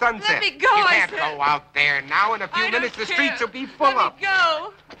almost sunset. Let me go, You I can't said. go out there now. In a few I don't minutes, the care. streets will be full Let up. me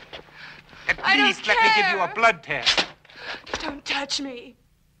go. At I don't least let me give you a care. blood test. Don't touch me.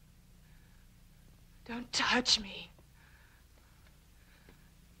 Don't touch me.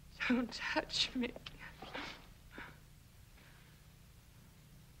 Don't touch me.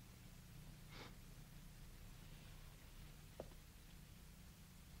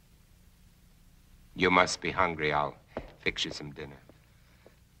 You must be hungry. I'll fix you some dinner.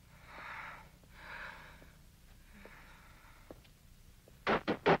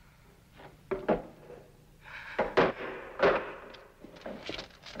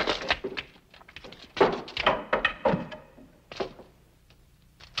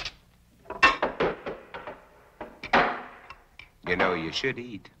 You know, you should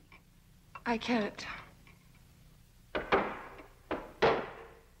eat. I can't.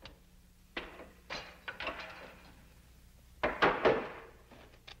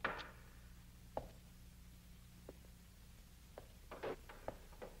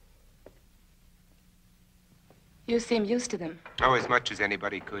 You seem used to them. Oh, as much as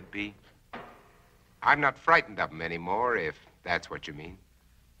anybody could be. I'm not frightened of them anymore, if that's what you mean.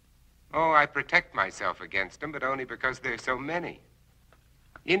 Oh, I protect myself against them, but only because there's so many.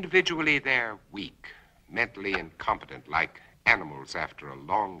 Individually, they're weak, mentally incompetent, like animals after a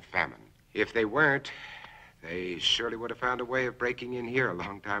long famine. If they weren't, they surely would have found a way of breaking in here a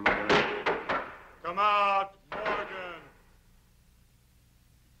long time ago. Come out, Morgan.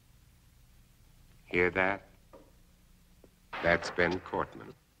 Hear that? That's Ben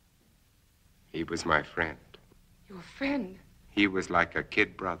Cortman. He was my friend. Your friend? He was like a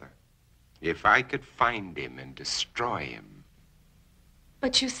kid brother. If I could find him and destroy him.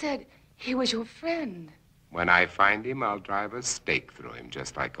 But you said he was your friend. When I find him, I'll drive a stake through him,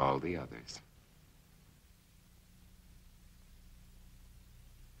 just like all the others.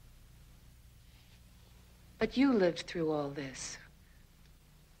 But you lived through all this.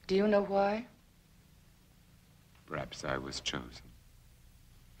 Do you know why? Perhaps I was chosen.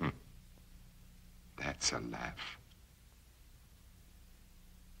 That's a laugh.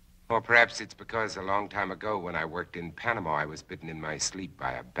 Or perhaps it's because a long time ago when I worked in Panama, I was bitten in my sleep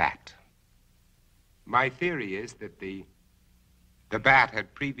by a bat. My theory is that the bat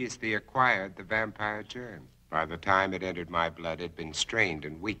had previously acquired the vampire germ. By the time it entered my blood, it had been strained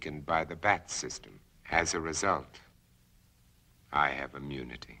and weakened by the bat system. As a result, I have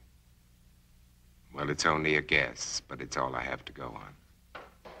immunity. Well, it's only a guess, but it's all I have to go on.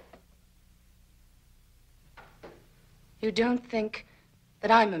 You don't think that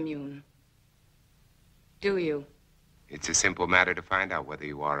I'm immune, do you? It's a simple matter to find out whether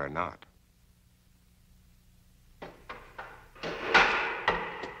you are or not.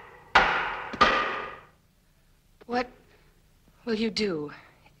 What will you do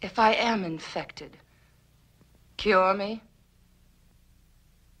if I am infected? Cure me?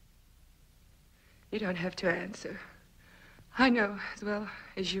 You don't have to answer. I know as well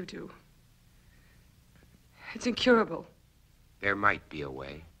as you do. It's incurable. There might be a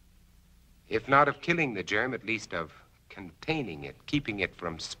way. If not of killing the germ, at least of containing it, keeping it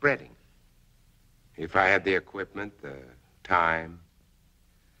from spreading. If I had the equipment, the time.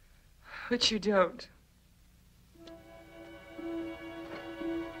 But you don't.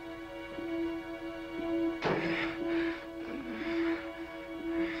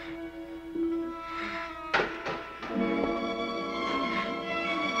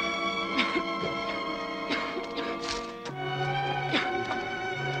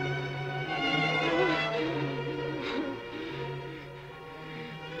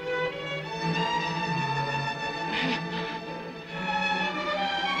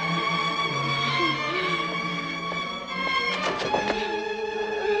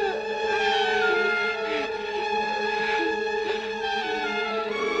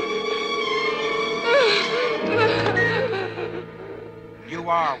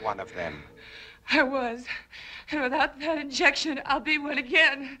 One of them. I was. And without that injection, I'll be one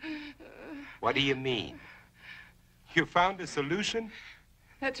again. What do you mean? You found a solution?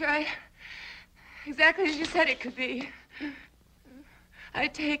 That's right. Exactly as you said it could be. I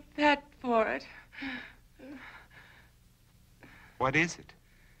take that for it. What is it?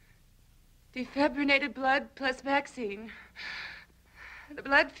 Defibrinated blood plus vaccine. The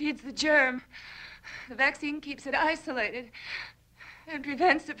blood feeds the germ. The vaccine keeps it isolated and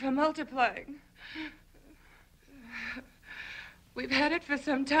prevents it from multiplying. We've had it for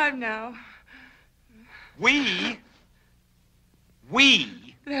some time now. We?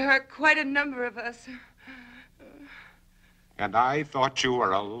 There are quite a number of us. And I thought you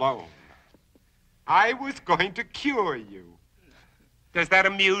were alone. I was going to cure you. Does that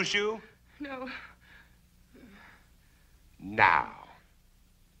amuse you? No. Now,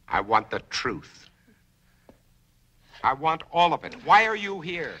 I want the truth. I want all of it. Why are you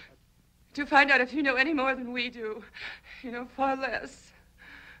here? To find out if you know any more than we do. You know far less.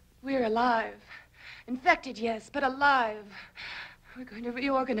 We're alive. Infected, yes, but alive. We're going to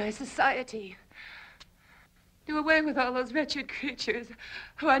reorganize society. Do away with all those wretched creatures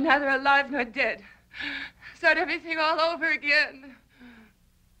who are neither alive nor dead. Start everything all over again.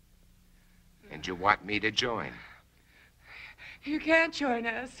 And you want me to join? You can't join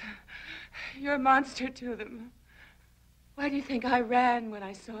us. You're a monster to them. Why do you think I ran when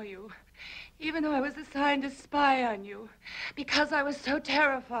I saw you? Even though I was assigned to spy on you. Because I was so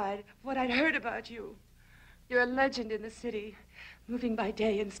terrified of what I'd heard about you. You're a legend in the city. moving by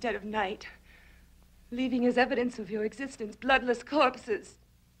day instead of night, leaving as evidence of your existence bloodless corpses.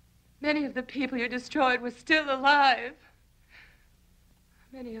 Many of the people you destroyed were still alive.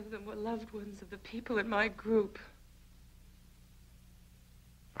 Many of them were loved ones of the people in my group.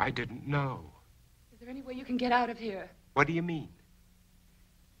 I didn't know. Is there any way you can get out of here? What do you mean?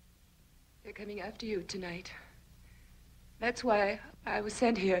 They're coming after you tonight. That's why I was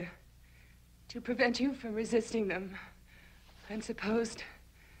sent here. To prevent you from resisting them. I'm supposed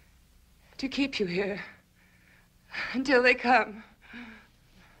to keep you here until they come.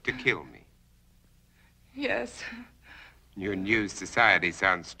 To kill me. Yes. Your new society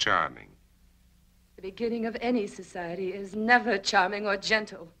sounds charming. The beginning of any society is never charming or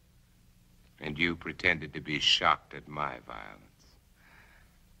gentle. And you pretended to be shocked at my violence.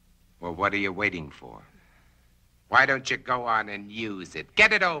 Well, what are you waiting for? Why don't you go on and use it?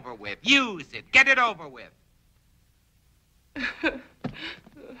 Get it over with. Use it. Get it over with.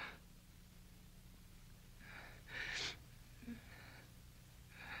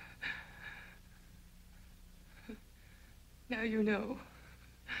 Now you know.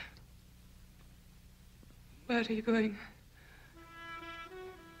 What are you going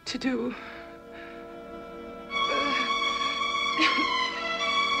to do?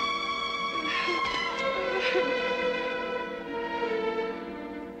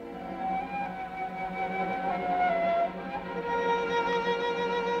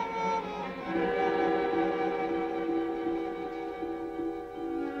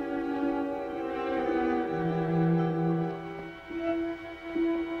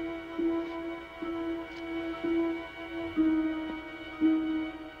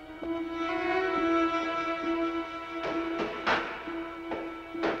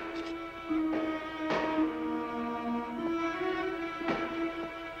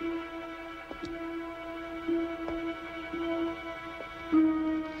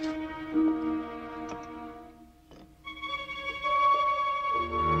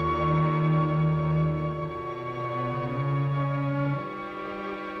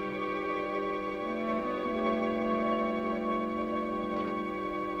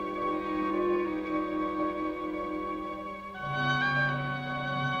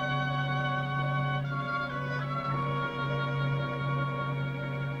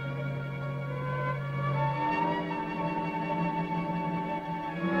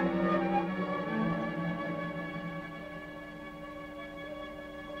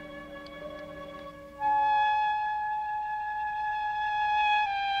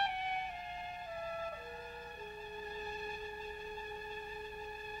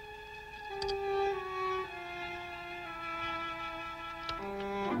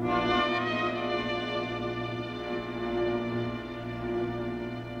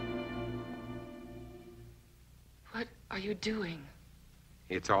 What are you doing?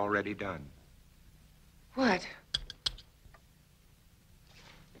 It's already done. What?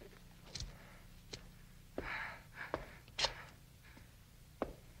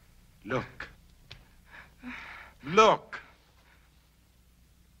 Look. Look.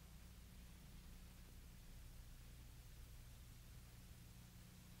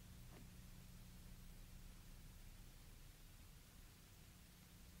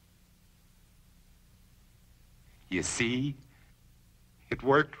 You see? It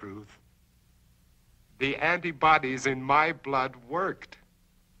worked, Ruth. The antibodies in my blood worked.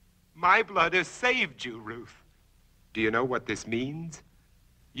 My blood has saved you, Ruth. Do you know what this means?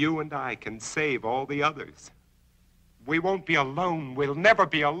 You and I can save all the others. We won't be alone. We'll never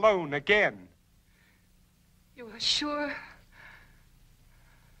be alone again. You are sure?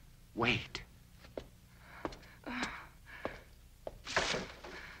 Wait.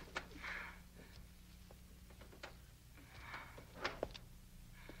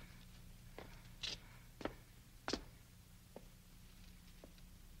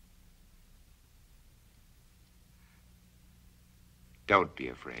 Don't be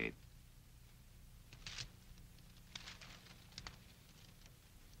afraid.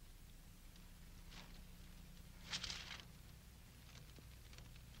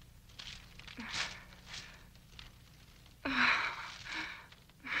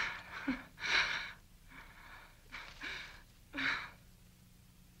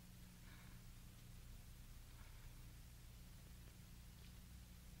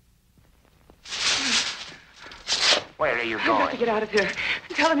 Where are you I've got going? to get out of here.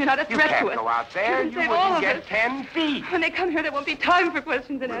 Tell them you're not a threat to us. You can't go out there. You You can save all wouldn't of get us. 10 feet. When they come here, there won't be time for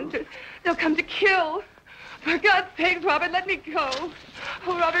questions and answers. They'll come to kill. For God's sake, Robert, let me go.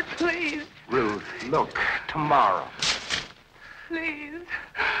 Oh, Robert, please. Ruth, look, tomorrow. Please.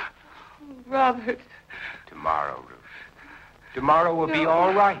 Oh, Robert. Tomorrow, Ruth. Tomorrow will be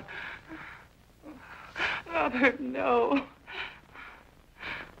all right. Robert, no.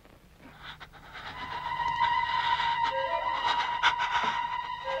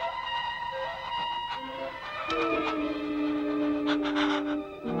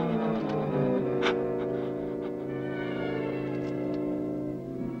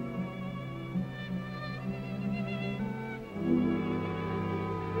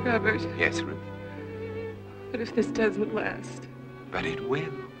 Robert. Yes, Ruth. What if this doesn't last? But it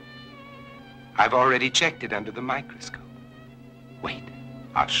will. I've already checked it under the microscope. Wait,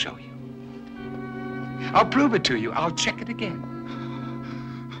 I'll show you. I'll prove it to you. I'll check it again.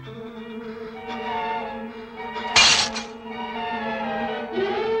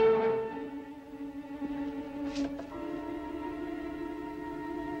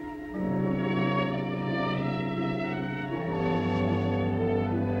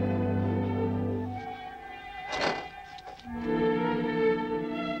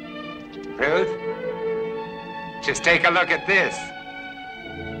 Ruth, just take a look at this.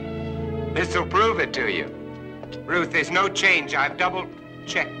 This'll prove it to you. Ruth, there's no change. I've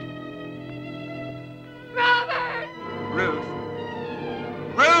double-checked. Robert! Ruth.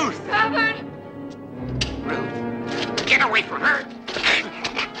 Ruth! Robert! Ruth, get away from her!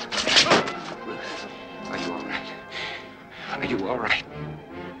 Ruth, are you all right? Are you all right?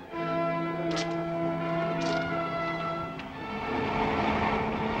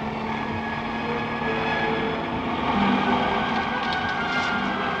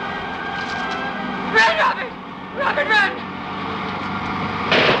 Run, Robert! Robert, run!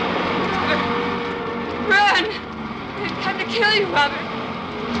 Run! They've come to kill you, Robert.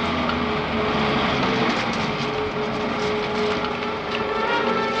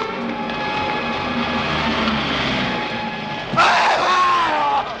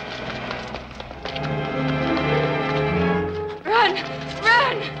 Run!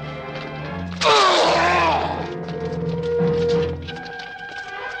 Run!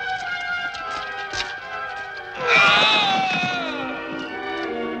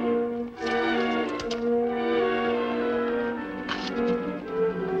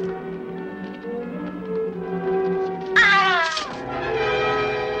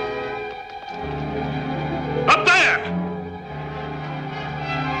 Up there!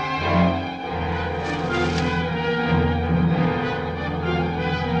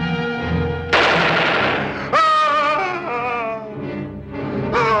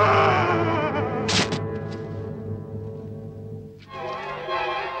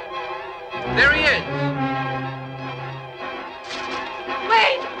 There he is.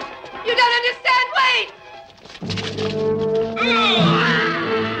 Wait! You don't understand! Wait!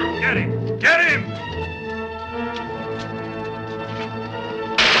 Get him! Get him!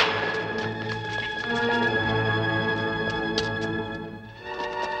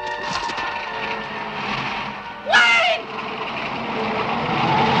 Wait!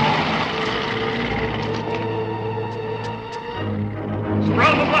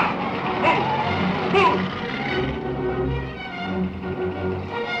 Surround the block! Move! Move!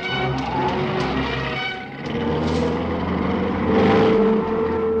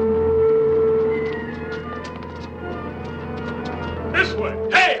 This way!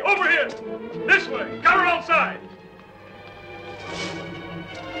 Hey, over here! This way! Cover outside!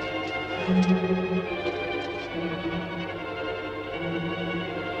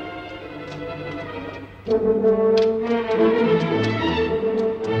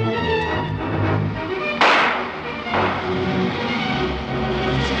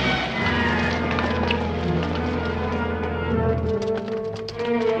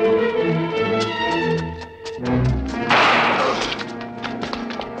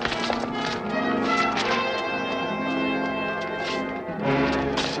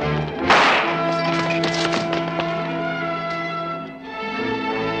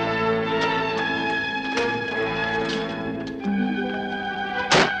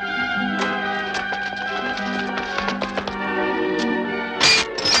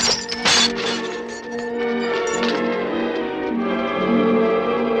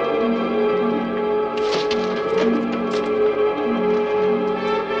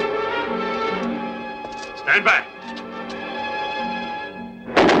 Stand back.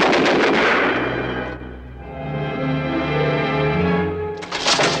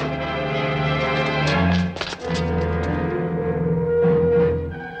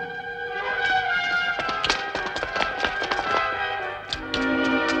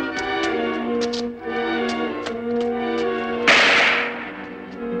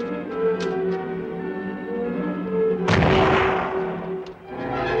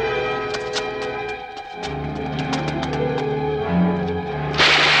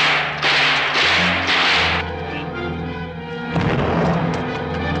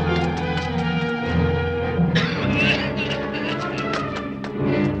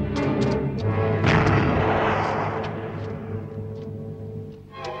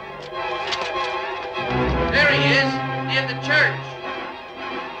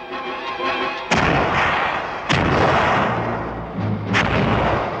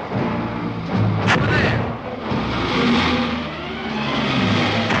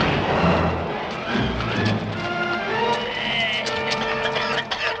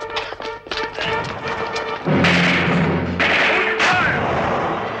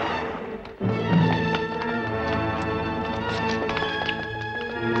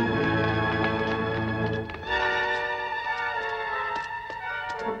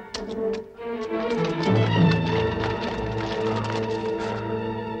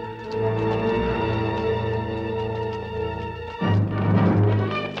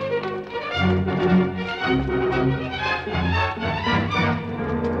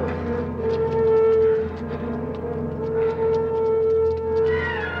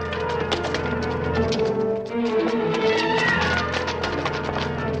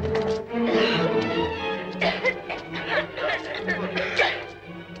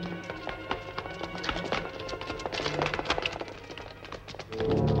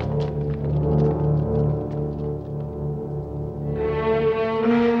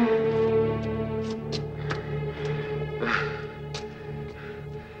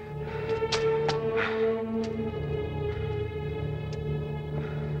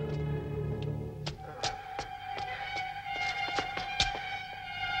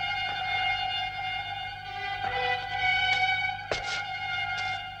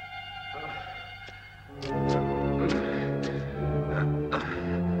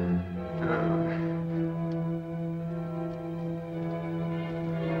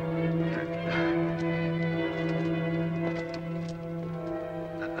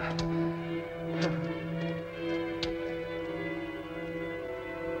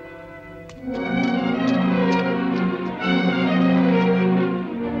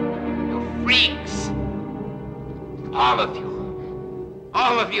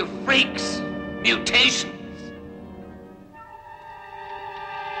 All of you freaks! Mutations!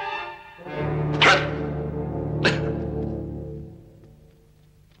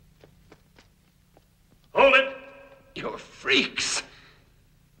 Hold it! You're freaks!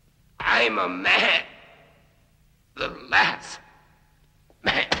 I'm a man. The last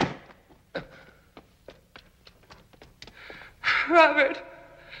man. Robert.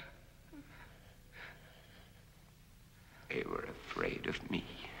 They were afraid of me.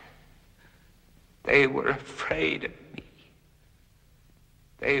 They were afraid of me.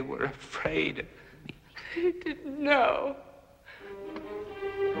 They were afraid of me. I didn't know.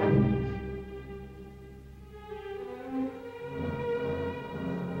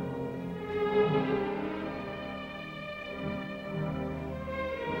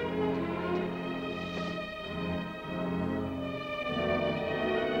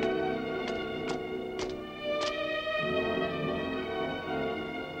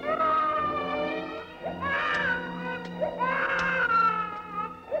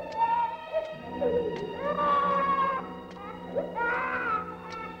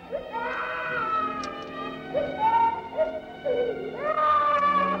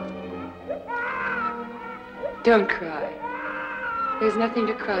 Don't cry. There's nothing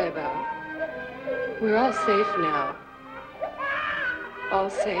to cry about. We're all safe now. All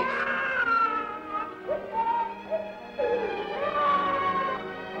safe.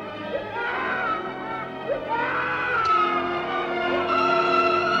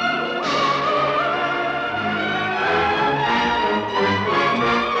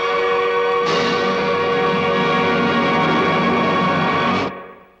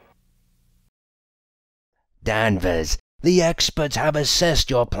 Danvers, the experts have assessed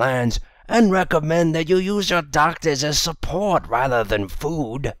your plans and recommend that you use your doctors as support rather than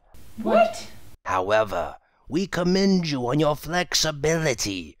food. What? However, we commend you on your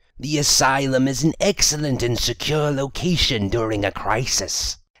flexibility. The asylum is an excellent and secure location during a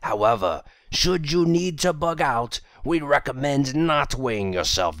crisis. However, should you need to bug out, we recommend not weighing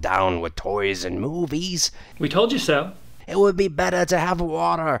yourself down with toys and movies. We told you so. It would be better to have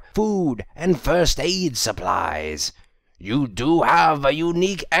water, food, and first aid supplies. You do have a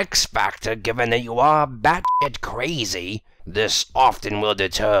unique X factor given that you are batshit crazy. This often will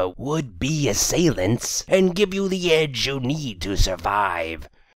deter would-be assailants and give you the edge you need to survive.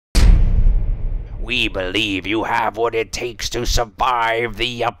 We believe you have what it takes to survive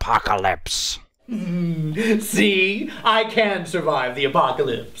the apocalypse. See? I can survive the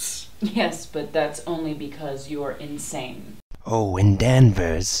apocalypse. Yes, but that's only because you're insane. Oh, and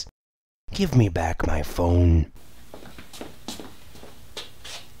Danvers, give me back my phone.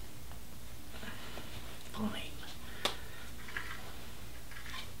 Fine.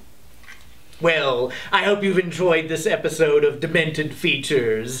 Well, I hope you've enjoyed this episode of Demented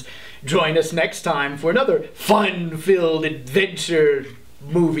Features. Join us next time for another fun-filled adventure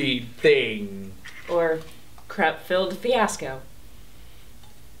movie thing. Or crap-filled fiasco.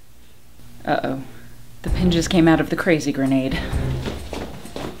 Uh-oh. The pin just came out of the crazy grenade.